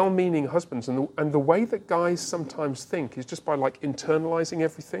 well-meaning husbands, and the way that guys sometimes think is just by internalizing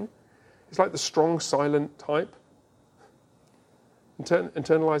everything. It's like the strong, silent type.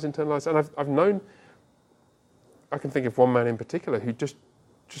 Internalize. And I've known, I can think of one man in particular who just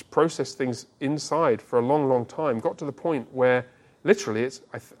processed things inside for a long, long time, got to the point where literally it's,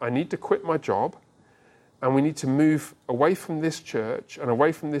 I need to quit my job and we need to move away from this church and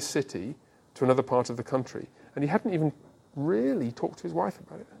away from this city to another part of the country. And he hadn't even really talked to his wife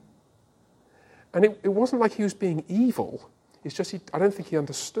about it. And it wasn't like he was being evil. It's just I don't think he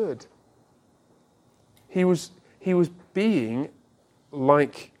understood. He was being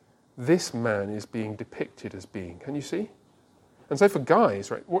like this man is being depicted as being. Can you see? And so for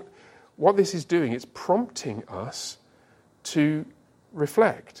guys, right, what this is doing, it's prompting us to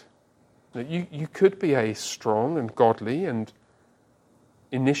reflect. You could be a strong and godly and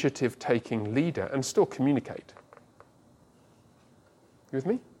initiative-taking leader and still communicate. You with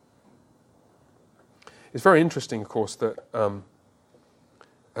me? It's very interesting, of course, that...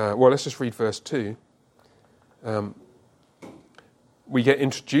 let's just read verse 2. We get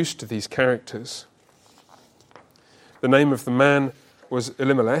introduced to these characters. The name of the man was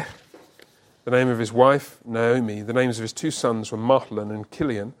Elimelech. The name of his wife, Naomi. The names of his 2 sons were Mahlon and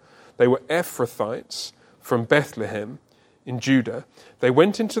Chilion. They were Ephrathites from Bethlehem in Judah. They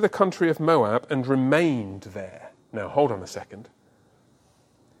went into the country of Moab and remained there. Now, hold on a second.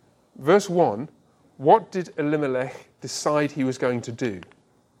 Verse 1, what did Elimelech decide he was going to do?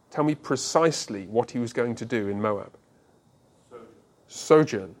 Tell me precisely what he was going to do in Moab.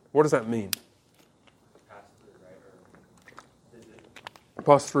 Sojourn. What does that mean?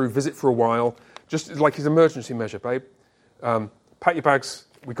 Pass through, visit for a while. Just like his emergency measure, babe. Pack your bags,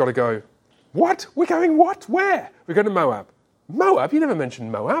 we've got to go. What? We're going what? Where? We're going to Moab. Moab? You never mentioned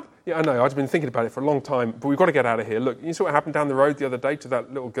Moab. Yeah, I know. I've been thinking about it for a long time, but we've got to get out of here. Look, you saw what happened down the road the other day to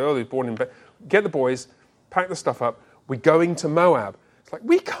that little girl who's born in bed. Get the boys, pack the stuff up. We're going to Moab. It's like,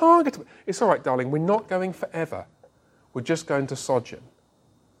 we can't get to... It's all right, darling. We're not going forever. We're just going to sojourn.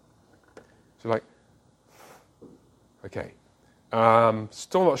 So like, okay.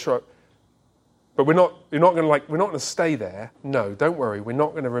 Still not sure. But we're not going to stay there. No, don't worry. We're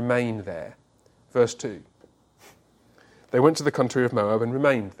not going to remain there. Verse 2. They went to the country of Moab and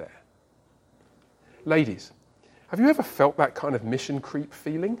remained there. Ladies, have you ever felt that kind of mission creep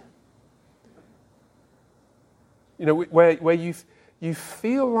feeling? You know, where you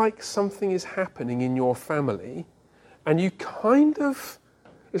feel like something is happening in your family, and you kind of,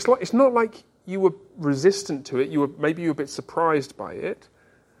 it's not like you were resistant to it. Maybe you were a bit surprised by it,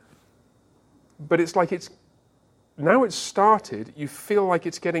 but it's like now it's started. You feel like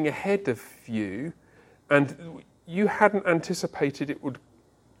it's getting ahead of you, and you hadn't anticipated it would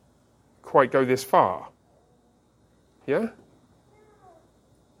quite go this far. Yeah?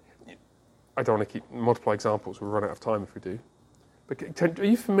 I don't want to keep multiply examples. We'll run out of time if we do. But are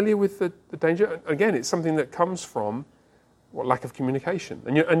you familiar with the danger? Again, it's something that comes from lack of communication.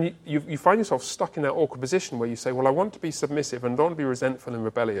 And you find yourself stuck in that awkward position where you say, well, I want to be submissive and I don't want to be resentful and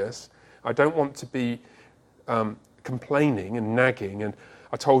rebellious. I don't want to be complaining and nagging and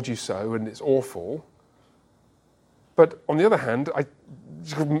I told you so and it's awful. But on the other hand,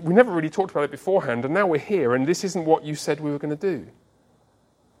 we never really talked about it beforehand and now we're here and this isn't what you said we were going to do.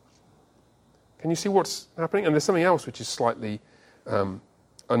 Can you see what's happening? And there's something else which is slightly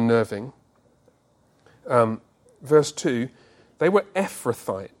unnerving. Verse 2, they were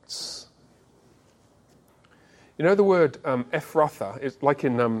Ephrathites. You know the word Ephrathah, it's like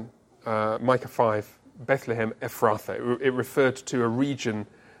in Micah 5, Bethlehem Ephrathah. It referred to a region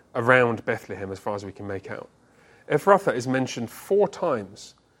around Bethlehem as far as we can make out. Ephrathah is mentioned 4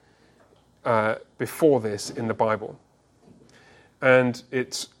 times before this in the Bible. And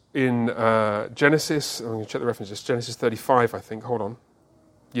it's in Genesis, I'm going to check the references, Genesis 35, I think, hold on.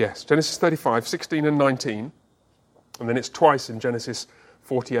 Yes, Genesis 35, 16 and 19, and then it's twice in Genesis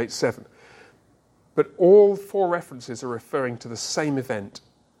 48, 7. But all 4 references are referring to the same event.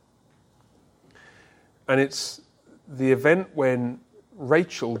 And it's the event when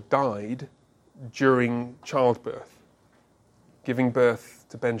Rachel died during childbirth, giving birth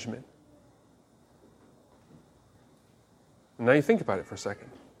to Benjamin. And now you think about it for a second.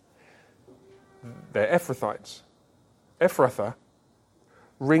 They're Ephrathites. Ephrathah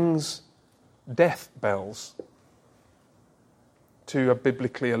rings death bells to a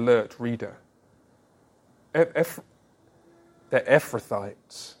biblically alert reader. They're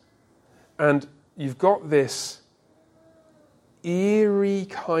Ephrathites. And you've got this eerie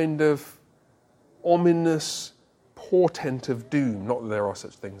kind of ominous portent of doom. Not that there are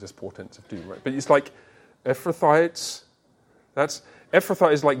such things as portents of doom, right? But it's like Ephrathites.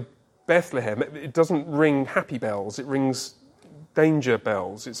 Ephrathah is like Bethlehem. It doesn't ring happy bells. It rings danger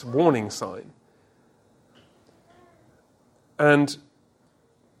bells. It's a warning sign. And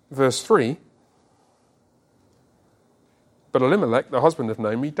verse 3, but Elimelech, the husband of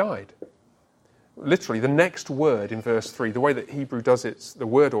Naomi, died. Literally, the next word in verse 3, the way that Hebrew does it, the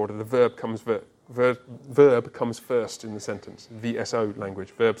word order, the verb comes first in the sentence, VSO language,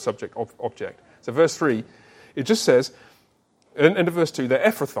 verb, subject, object. So verse 3, it just says, end of verse 2, they're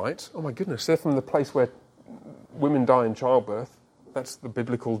Ephrathites. Oh my goodness, they're from the place where women die in childbirth. That's the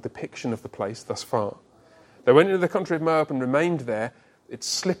biblical depiction of the place thus far. They went into the country of Moab and remained there. It's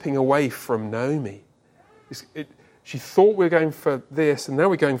slipping away from Naomi. She thought we were going for this, and now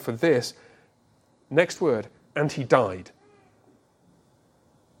we're going for this. Next word, and he died.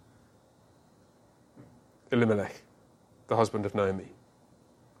 Elimelech, the husband of Naomi.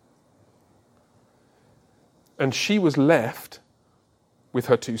 And she was left with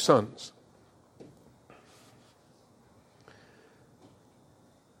her 2 sons.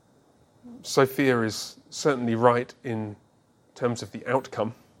 Sophia is certainly right in terms of the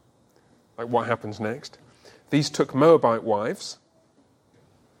outcome, like what happens next. These took Moabite wives.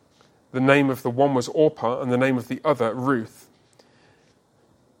 The name of the one was Orpah and the name of the other Ruth.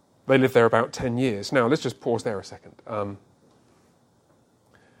 They lived there about 10 years. Now, let's just pause there a second.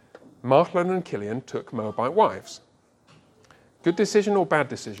 Mahlon and Chilion took Moabite wives. Good decision or bad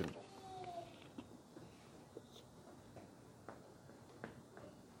decision?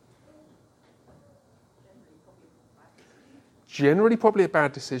 Generally, probably a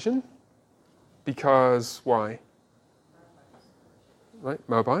bad decision. Because why? Right,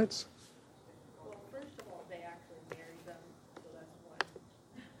 Moabites. Well, first of all, they actually married them, so that's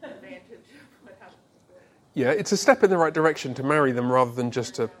one advantage of what happened before. Yeah, it's a step in the right direction to marry them rather than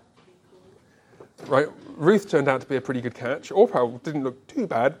just to... Right, Ruth turned out to be a pretty good catch. Orpah didn't look too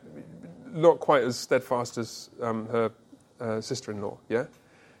bad, not quite as steadfast as her sister-in-law, yeah?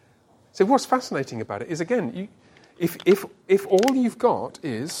 So what's fascinating about it is, again, if all you've got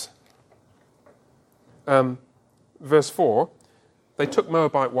is... verse 4, they took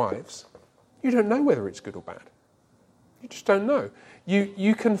Moabite wives. You don't know whether it's good or bad. You just don't know.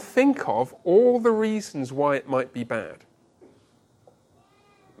 You can think of all the reasons why it might be bad.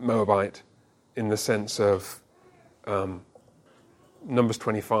 Moabite, in the sense of Numbers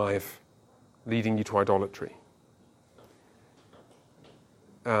 25, leading you to idolatry.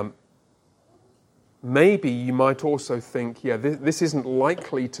 Maybe you might also think, this isn't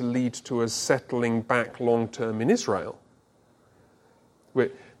likely to lead to us settling back long-term in Israel.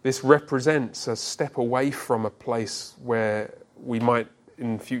 This represents a step away from a place where we might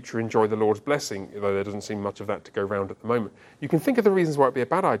in future enjoy the Lord's blessing, though there doesn't seem much of that to go round at the moment. You can think of the reasons why it would be a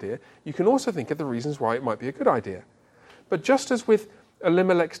bad idea. You can also think of the reasons why it might be a good idea. But just as with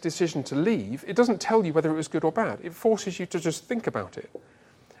Elimelech's decision to leave, it doesn't tell you whether it was good or bad. It forces you to just think about it.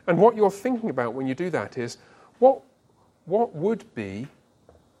 And what you're thinking about when you do that is, what would be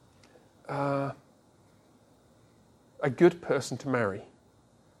a good person to marry?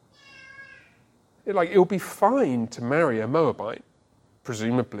 It'll be fine to marry a Moabite,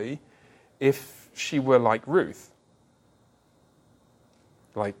 presumably, if she were like Ruth.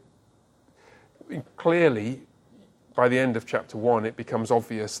 Clearly, by the end of chapter 1, it becomes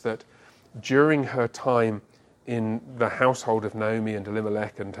obvious that during her time in the household of Naomi and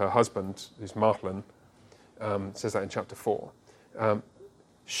Elimelech and her husband, who's Mahlon, says that in chapter 4,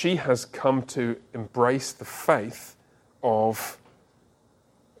 she has come to embrace the faith of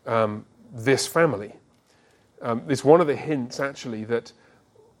this family. It's one of the hints, actually, that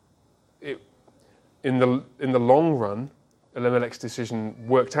in the long run, Elimelech's decision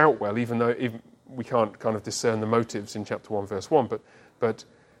worked out well, even though we can't kind of discern the motives in chapter 1, verse 1. But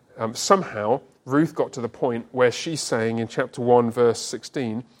somehow Ruth got to the point where she's saying in chapter 1, verse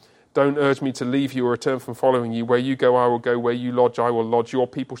 16, "Don't urge me to leave you or return from following you. Where you go, I will go. Where you lodge, I will lodge. Your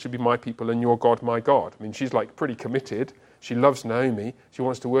people should be my people and your God, my God." I mean, she's pretty committed. She loves Naomi. She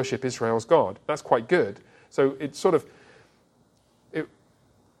wants to worship Israel's God. That's quite good. So it's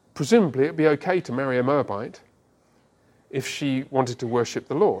presumably it'd be okay to marry a Moabite if she wanted to worship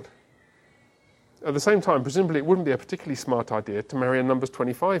the Lord. At the same time, presumably it wouldn't be a particularly smart idea to marry a Numbers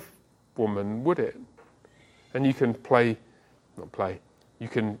 25 woman, would it? And you can you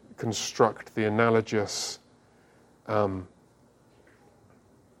can construct the analogous,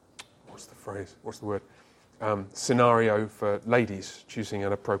 scenario for ladies choosing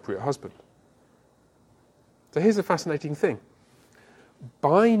an appropriate husband. So here's a fascinating thing.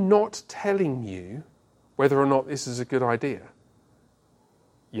 By not telling you whether or not this is a good idea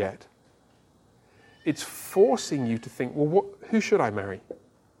yet, it's forcing you to think, well, who should I marry?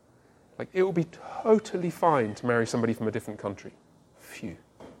 It will be totally fine to marry somebody from a different country. Phew,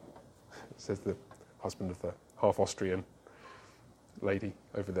 says the husband of the half-Austrian lady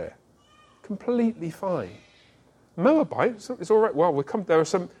over there. Completely fine. Moabite, it's all right. Well, there are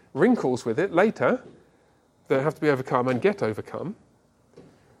some wrinkles with it later that have to be overcome and get overcome.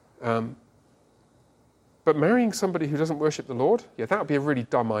 But marrying somebody who doesn't worship the Lord, that would be a really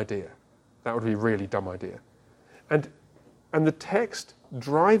dumb idea. That would be a really dumb idea. And the text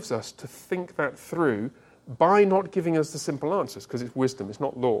drives us to think that through by not giving us the simple answers, because it's wisdom, it's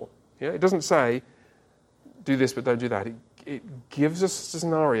not law. Yeah? It doesn't say, do this but don't do that. It gives us a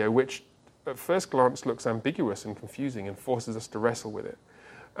scenario which at first glance looks ambiguous and confusing and forces us to wrestle with it.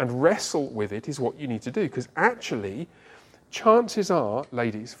 And wrestle with it is what you need to do, because actually, chances are,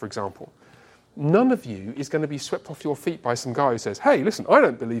 ladies, for example, none of you is going to be swept off your feet by some guy who says, "Hey, listen, I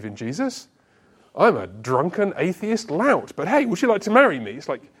don't believe in Jesus. I'm a drunken atheist lout, but hey, would you like to marry me?" It's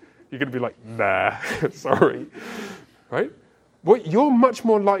like, you're going to be like, "Nah, sorry." Right? Well, you're much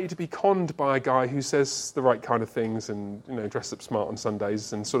more likely to be conned by a guy who says the right kind of things and, dresses up smart on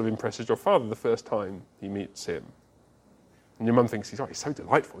Sundays and sort of impresses your father the first time he meets him. And your mum thinks he's so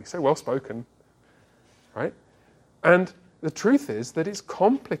delightful, he's so well-spoken. Right? And the truth is that it's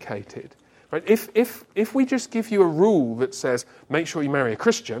complicated. Right? If we just give you a rule that says, make sure you marry a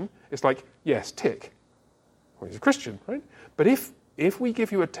Christian, it's like, yes, tick. Well, he's a Christian, right? But if we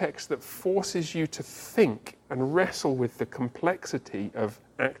give you a text that forces you to think and wrestle with the complexity of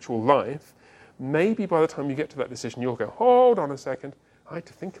actual life, maybe by the time you get to that decision, you'll go, hold on a second, I had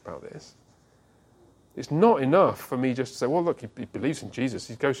to think about this. It's not enough for me just to say, well, look, he believes in Jesus,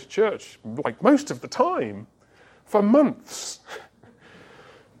 he goes to church, most of the time, for months.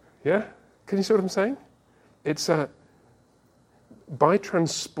 Yeah? Can you see what I'm saying? It's by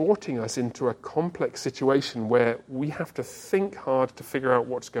transporting us into a complex situation where we have to think hard to figure out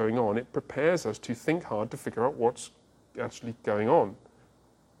what's going on, it prepares us to think hard to figure out what's actually going on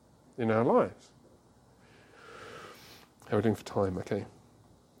in our lives. How are we doing for time? Okay.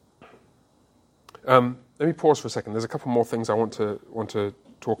 Let me pause for a second. There's a couple more things I want to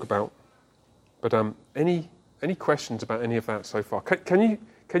talk about. But any questions about any of that so far? Can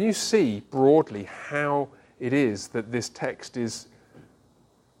you see broadly how it is that this text is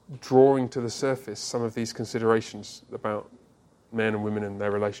drawing to the surface some of these considerations about men and women and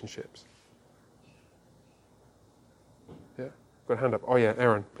their relationships? Yeah? Got a hand up. Oh yeah,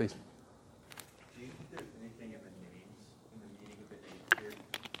 Aaron, please. Do you think there's anything in the names, in the meaning of the names here?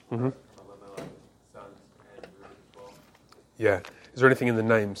 Mm-hmm. Elimelech, sons, and Ruth as well? Yeah. Is there anything in the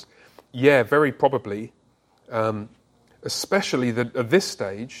names? Yeah, very probably. Especially at this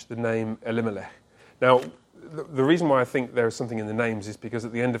stage, the name Elimelech. Now, the reason why I think there is something in the names is because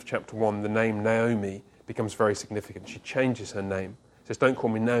at the end of chapter 1, the name Naomi becomes very significant. She changes her name. Says, don't call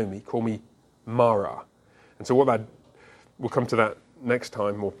me Naomi, call me Mara. And so we'll come to that next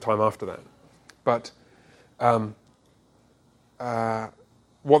time or time after that. But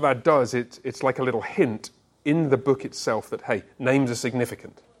what that does, it's like a little hint in the book itself that, hey, names are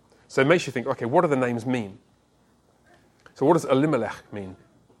significant. So it makes you think, okay, what do the names mean? So what does Elimelech mean?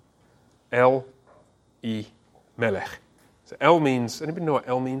 El-I-Melech. So El means, anybody know what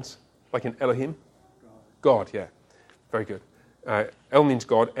El means? Like in Elohim? God, yeah. Very good. El means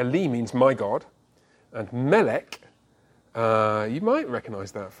God. Eli means my God. And Melech, you might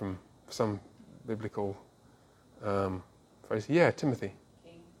recognize that from some biblical phrase. Yeah, Timothy.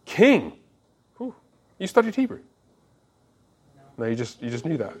 King. Ooh. You studied Hebrew? No, you just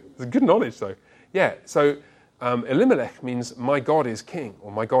knew that. It's good knowledge, though. Yeah, so Elimelech means my God is king,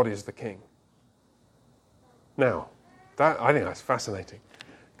 or my God is the king. Now, I think that's fascinating,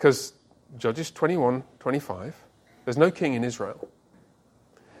 because Judges 21:25, there's no king in Israel.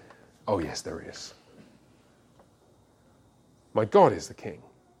 Oh, yes, there is. My God is the king.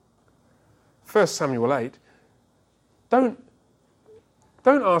 1 Samuel 8, don't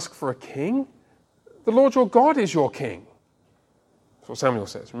ask for a king. The Lord your God is your king. That's what Samuel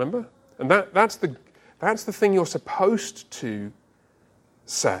says, remember? And that's the thing you're supposed to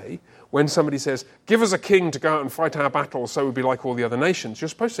say when somebody says, give us a king to go out and fight our battles so we'll be like all the other nations. You're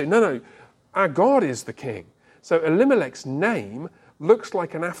supposed to say, no, our God is the king. So Elimelech's name looks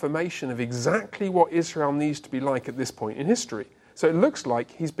like an affirmation of exactly what Israel needs to be like at this point in history. So it looks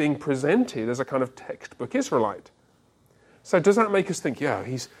like he's being presented as a kind of textbook Israelite. So does that make us think, yeah,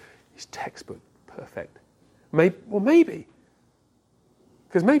 he's textbook perfect? Maybe.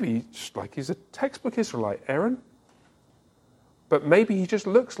 Because maybe he's a textbook Israelite, Aaron. But maybe he just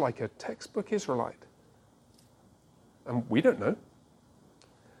looks like a textbook Israelite. And we don't know.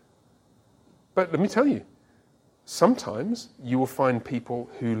 But let me tell you, sometimes you will find people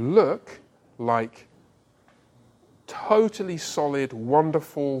who look like totally solid,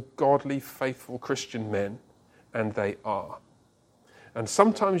 wonderful, godly, faithful Christian men, and they are. And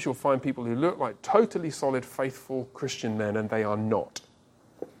sometimes you'll find people who look like totally solid, faithful Christian men, and they are not.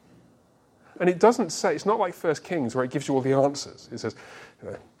 And it doesn't say, it's not like 1 Kings where it gives you all the answers. It says,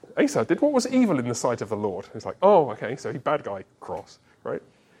 Asa did what was evil in the sight of the Lord. It's like, oh, okay, so he's bad guy, cross, right?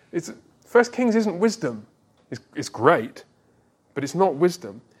 1 Kings isn't wisdom. It's great, but it's not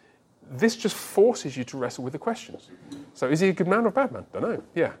wisdom. This just forces you to wrestle with the questions. So is he a good man or a bad man? Don't know.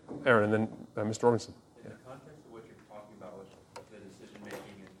 Yeah, Aaron, and then Mr. Robinson. In the context of what you're talking about with the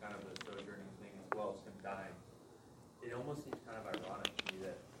decision-making and kind of the sojourning thing as well as him dying, it almost seems kind of ironic to me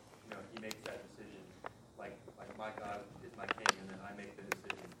that, he makes that decision, like my God is my king, and then I make the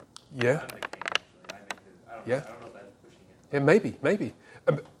decision. Yeah. I'm the king, actually. I don't know if that's pushing it. Yeah, maybe.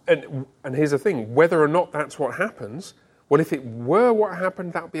 And here's the thing, whether or not that's what happens, well, if it were what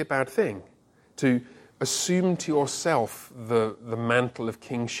happened, that would be a bad thing. To assume to yourself the mantle of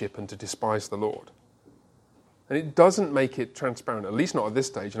kingship and to despise the Lord. And it doesn't make it transparent, at least not at this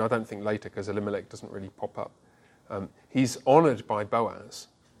stage, and I don't think later, because Elimelech doesn't really pop up. He's honoured by Boaz,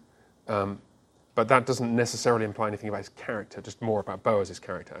 but that doesn't necessarily imply anything about his character, just more about Boaz's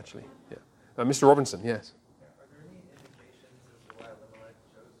character, actually. Yeah. Mr. Robinson, yes? Are there any indications as to why Elimelech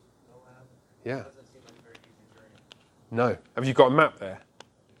chose Moab? Yeah. It doesn't seem like a very easy journey. No. Have you got a map there?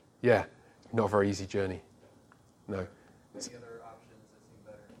 Yeah. Not a very easy journey. No. Any other options that seem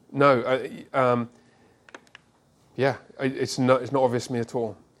better? No. Yeah. It's not obvious to me at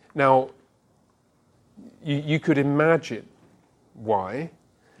all. Now, you could imagine why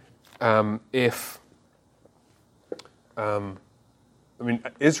if...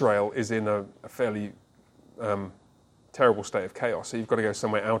 Israel is in a fairly terrible state of chaos, so you've got to go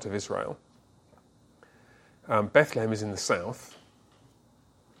somewhere out of Israel. Bethlehem is in the south,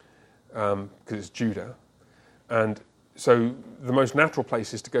 because it's Judah. And so the most natural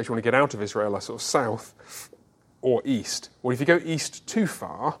places to go if you want to get out of Israel are sort of south or east. Well, if you go east too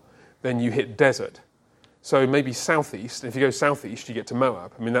far, then you hit desert. So maybe southeast, and if you go southeast, you get to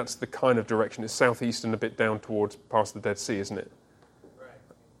Moab. That's the kind of direction. It's southeast and a bit down towards past the Dead Sea, isn't it?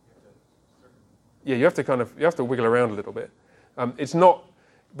 Yeah, you have to wiggle around a little bit. It's not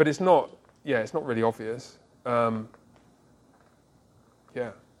really obvious.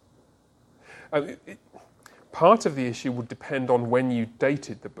 Part of the issue would depend on when you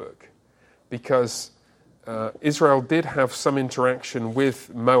dated the book, because Israel did have some interaction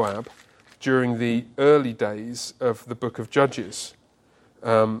with Moab during the early days of the book of Judges.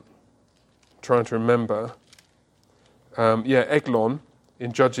 Trying to remember. Eglon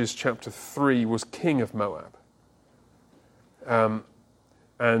in Judges chapter 3 was king of Moab.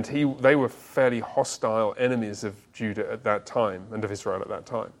 And they were fairly hostile enemies of Judah at that time and of Israel at that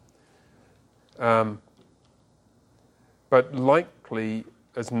time. But likely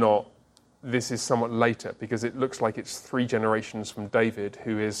as not, this is somewhat later, because it looks like it's 3 generations from David,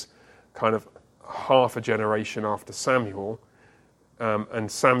 who is kind of half a generation after Samuel, and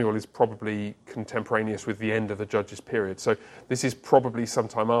Samuel is probably contemporaneous with the end of the Judges period. So this is probably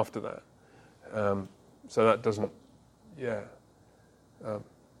sometime after that. So that doesn't,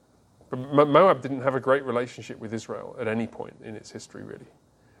 but Moab didn't have a great relationship with Israel at any point in its history, really.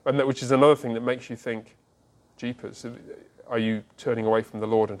 And which is another thing that makes you think, jeepers, are you turning away from the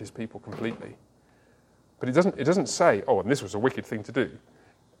Lord and his people completely? But it doesn't say, oh, and this was a wicked thing to do.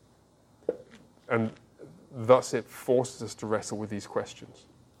 And thus it forces us to wrestle with these questions.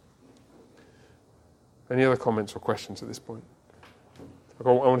 Any other comments or questions at this point? I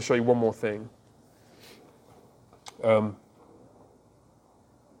want to show you one more thing.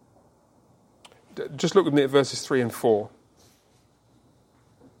 Just look with me at verses 3 and 4.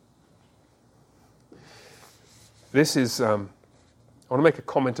 This is, I want to make a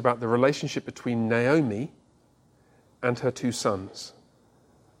comment about the relationship between Naomi and her 2 sons.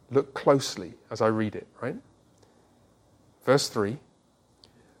 Look closely as I read it, right? Verse 3,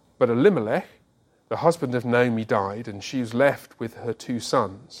 but Elimelech, the husband of Naomi, died, and she was left with her 2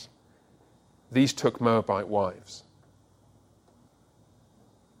 sons. These took Moabite wives.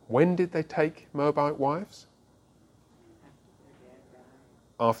 When did they take Moabite wives?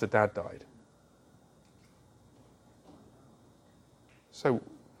 After Dad died. So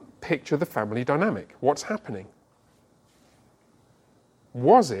picture the family dynamic. What's happening?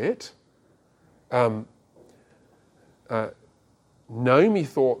 Was it Naomi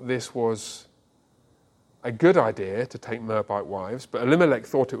thought this was a good idea to take Moabite wives, but Elimelech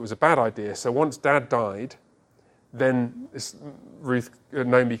thought it was a bad idea. So once Dad died, then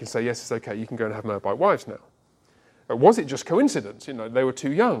Naomi can say, yes, it's okay, you can go and have Moabite wives now. Was it just coincidence? They were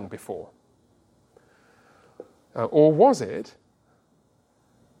too young before. Or was it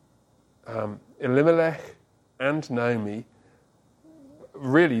Elimelech and Naomi,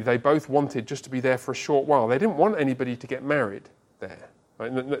 really, they both wanted just to be there for a short while. They didn't want anybody to get married there.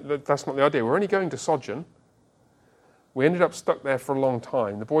 Right? That's not the idea. We're only going to sojourn. We ended up stuck there for a long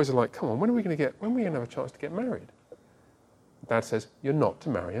time. The boys are like, come on, when are we going to have a chance to get married? Dad says, you're not to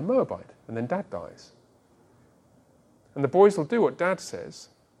marry a Moabite. And then Dad dies. And the boys will do what Dad says,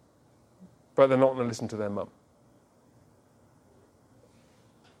 but they're not going to listen to their mum.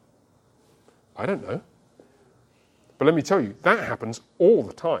 I don't know. But let me tell you, that happens all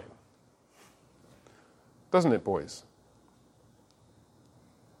the time. Doesn't it, boys?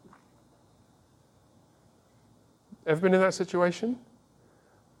 Ever been in that situation?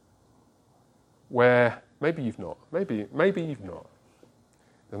 Where, maybe you've not, maybe you've not.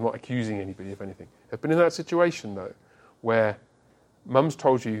 I'm not accusing anybody of anything. I've been in that situation, though, where mum's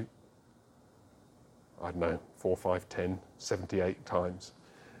told you, I don't know, 4, 5, 10, 78 times.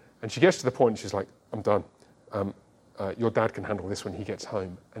 And she gets to the point and she's like, I'm done. Your dad can handle this when he gets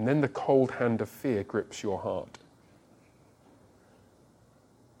home. And then the cold hand of fear grips your heart.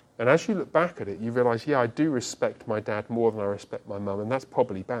 And as you look back at it, you realise, I do respect my dad more than I respect my mum, and that's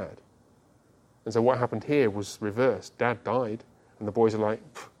probably bad. And so what happened here was reversed. Dad died, and the boys are like,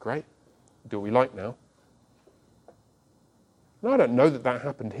 great, do what we like now. And I don't know that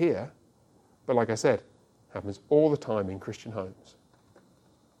happened here, but like I said, it happens all the time in Christian homes.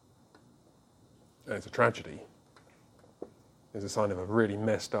 And it's a tragedy. It's a sign of a really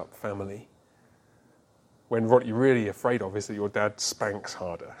messed up family. When what you're really afraid of is that your dad spanks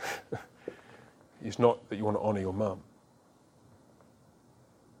harder. It's not that you want to honour your mum.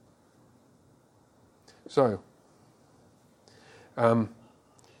 So,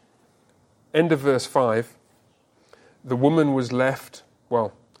 end of verse 5. The woman was left,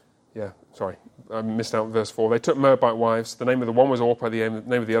 I missed out verse 4. They took Moabite wives. The name of the one was Orpah, the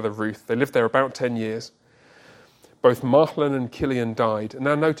name of the other Ruth. They lived there about 10 years. Both Mahlon and Kilian died. And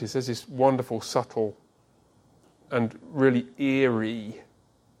now notice there's this wonderful, subtle and really eerie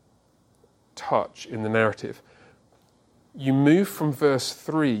touch in the narrative. You move from verse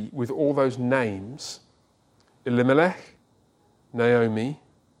 3 with all those names, Elimelech, Naomi,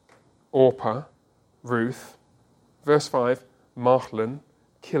 Orpah, Ruth, verse 5, Mahlon,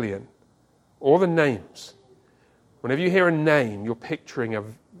 Kilian. All the names. Whenever you hear a name, you're picturing a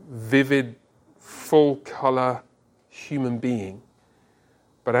vivid, full-colour human being.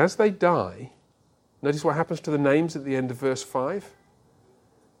 But as they die, notice what happens to the names at the end of verse 5?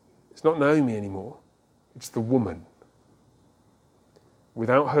 It's not Naomi anymore. It's the woman.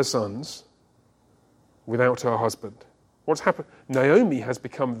 Without her sons, without her husband. What's happened? Naomi has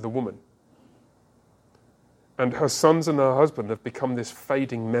become the woman. And her sons and her husband have become this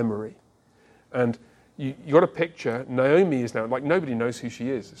fading memory. And you got a picture, Naomi is now, like nobody knows who she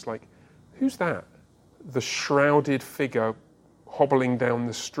is. It's like, who's that? The shrouded figure hobbling down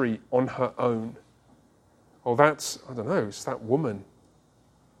the street on her own. Oh, that's, I don't know, it's that woman.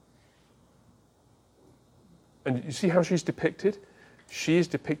 And you see how she's depicted? She is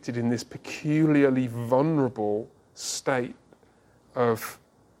depicted in this peculiarly vulnerable state of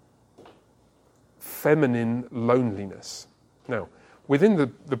feminine loneliness. Now, within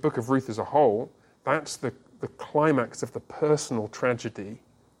the book of Ruth as a whole, that's the climax of the personal tragedy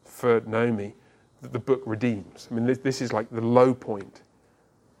for Naomi that the book redeems. I mean, this is like the low point.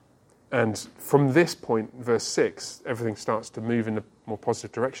 And from this point, verse 6, everything starts to move in a more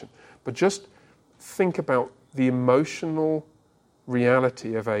positive direction. But just think about the emotional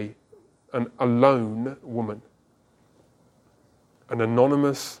reality of an alone woman. An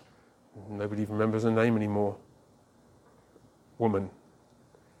anonymous, nobody even remembers her name anymore, woman.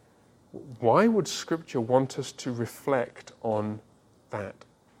 Why would Scripture want us to reflect on that?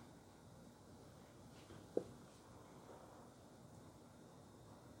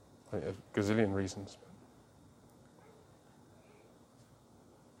 A gazillion reasons.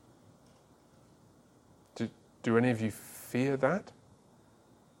 Do any of you fear that?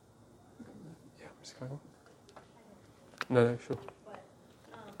 Yeah, Ms. Clayton? No, sure. But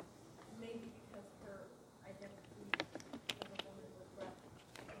maybe because her identity as a woman was left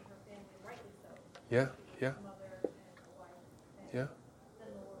in her family, rightly so. Yeah. She was a mother and a wife. And Yeah. then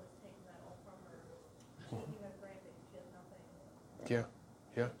the Lord has taken that all from her. She even granted she has nothing. Yeah. Just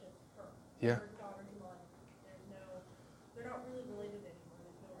her. Yeah. Her daughter-in-law. They're not really related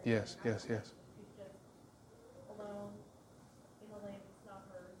anymore. There's no Yes. She's just alone in a land that's not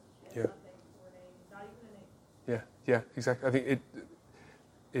hers. She has Yeah. nothing for a name, not even a name. Yeah, exactly. I think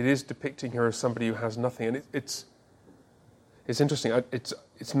it is depicting her as somebody who has nothing, and it's interesting.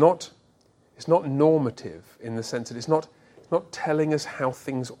 It's not normative in the sense that it's not telling us how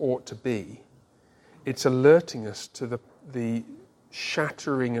things ought to be. It's alerting us to the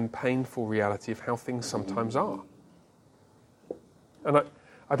shattering and painful reality of how things sometimes are. And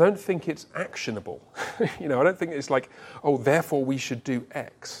I don't think it's actionable. I don't think it's like, oh, therefore we should do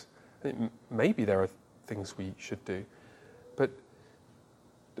X. Maybe there are things we should do, but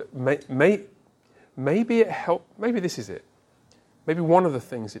maybe it helps. Maybe this is it. Maybe one of the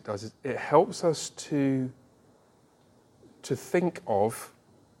things it does is it helps us to think of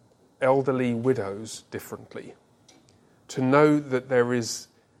elderly widows differently, to know that there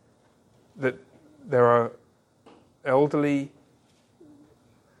are elderly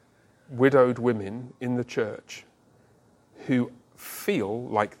widowed women in the church who feel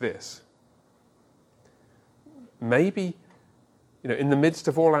like this. Maybe, in the midst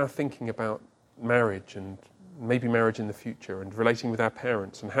of all our thinking about marriage and maybe marriage in the future and relating with our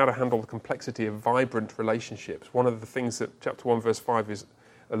parents and how to handle the complexity of vibrant relationships, one of the things that chapter 1 verse 5 is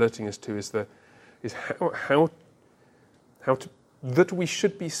alerting us to is how that we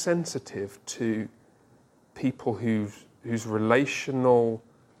should be sensitive to people whose relational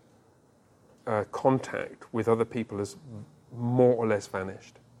contact with other people has more or less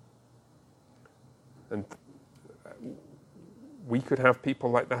vanished. And we could have people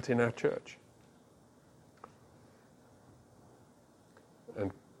like that in our church.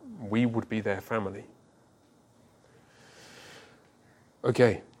 And we would be their family.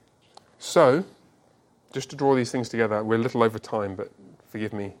 Okay, so just to draw these things together, we're a little over time, but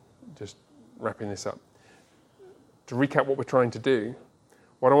forgive me just wrapping this up. To recap what we're trying to do,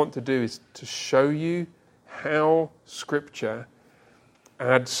 what I want to do is to show you how Scripture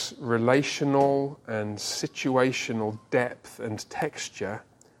adds relational and situational depth and texture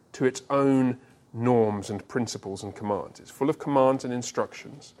to its own norms and principles and commands. It's full of commands and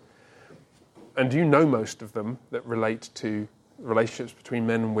instructions. And you know most of them that relate to relationships between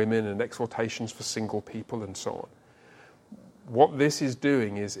men and women and exhortations for single people and so on. What this is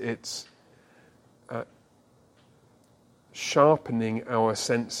doing is it's sharpening our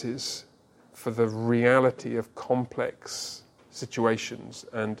senses for the reality of complex situations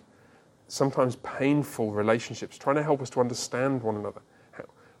and sometimes painful relationships, trying to help us to understand one another.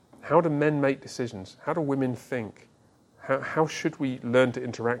 How do men make decisions? How do women think? How should we learn to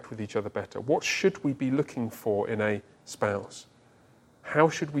interact with each other better? What should we be looking for in a spouse? How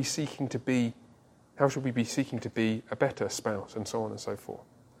should we be seeking to be a better spouse, and so on and so forth?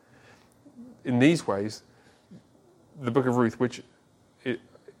 In these ways, the book of Ruth, which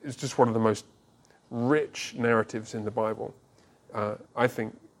is just one of the most rich narratives in the Bible, I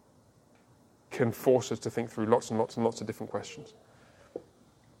think can force us to think through lots and lots and lots of different questions.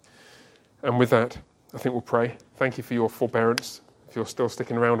 And with that, I think we'll pray. Thank you for your forbearance. If you're still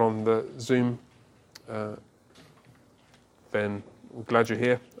sticking around on the Zoom, then we're glad you're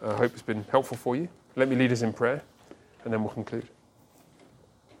here. I hope it's been helpful for you. Let me lead us in prayer, and then we'll conclude.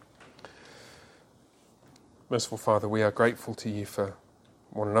 Merciful Father, we are grateful to you for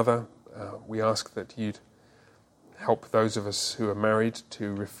one another. We ask that you'd help those of us who are married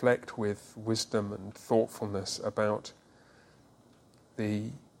to reflect with wisdom and thoughtfulness about the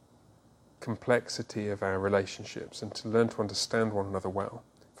complexity of our relationships and to learn to understand one another well.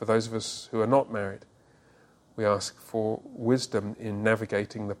 For those of us who are not married, we ask for wisdom in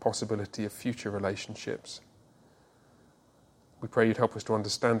navigating the possibility of future relationships. We pray you'd help us to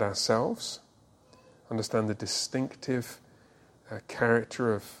understand ourselves, understand the distinctive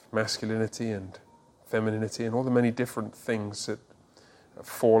character of masculinity and femininity and all the many different things that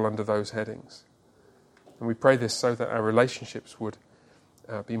fall under those headings. And we pray this so that our relationships would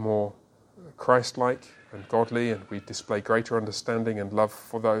be more Christ-like and godly, and we display greater understanding and love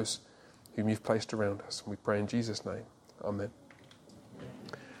for those whom you've placed around us. And we pray in Jesus' name. Amen.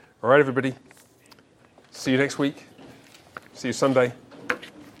 All right, everybody. See you next week. See you Sunday.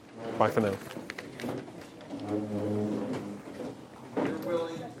 Bye for now.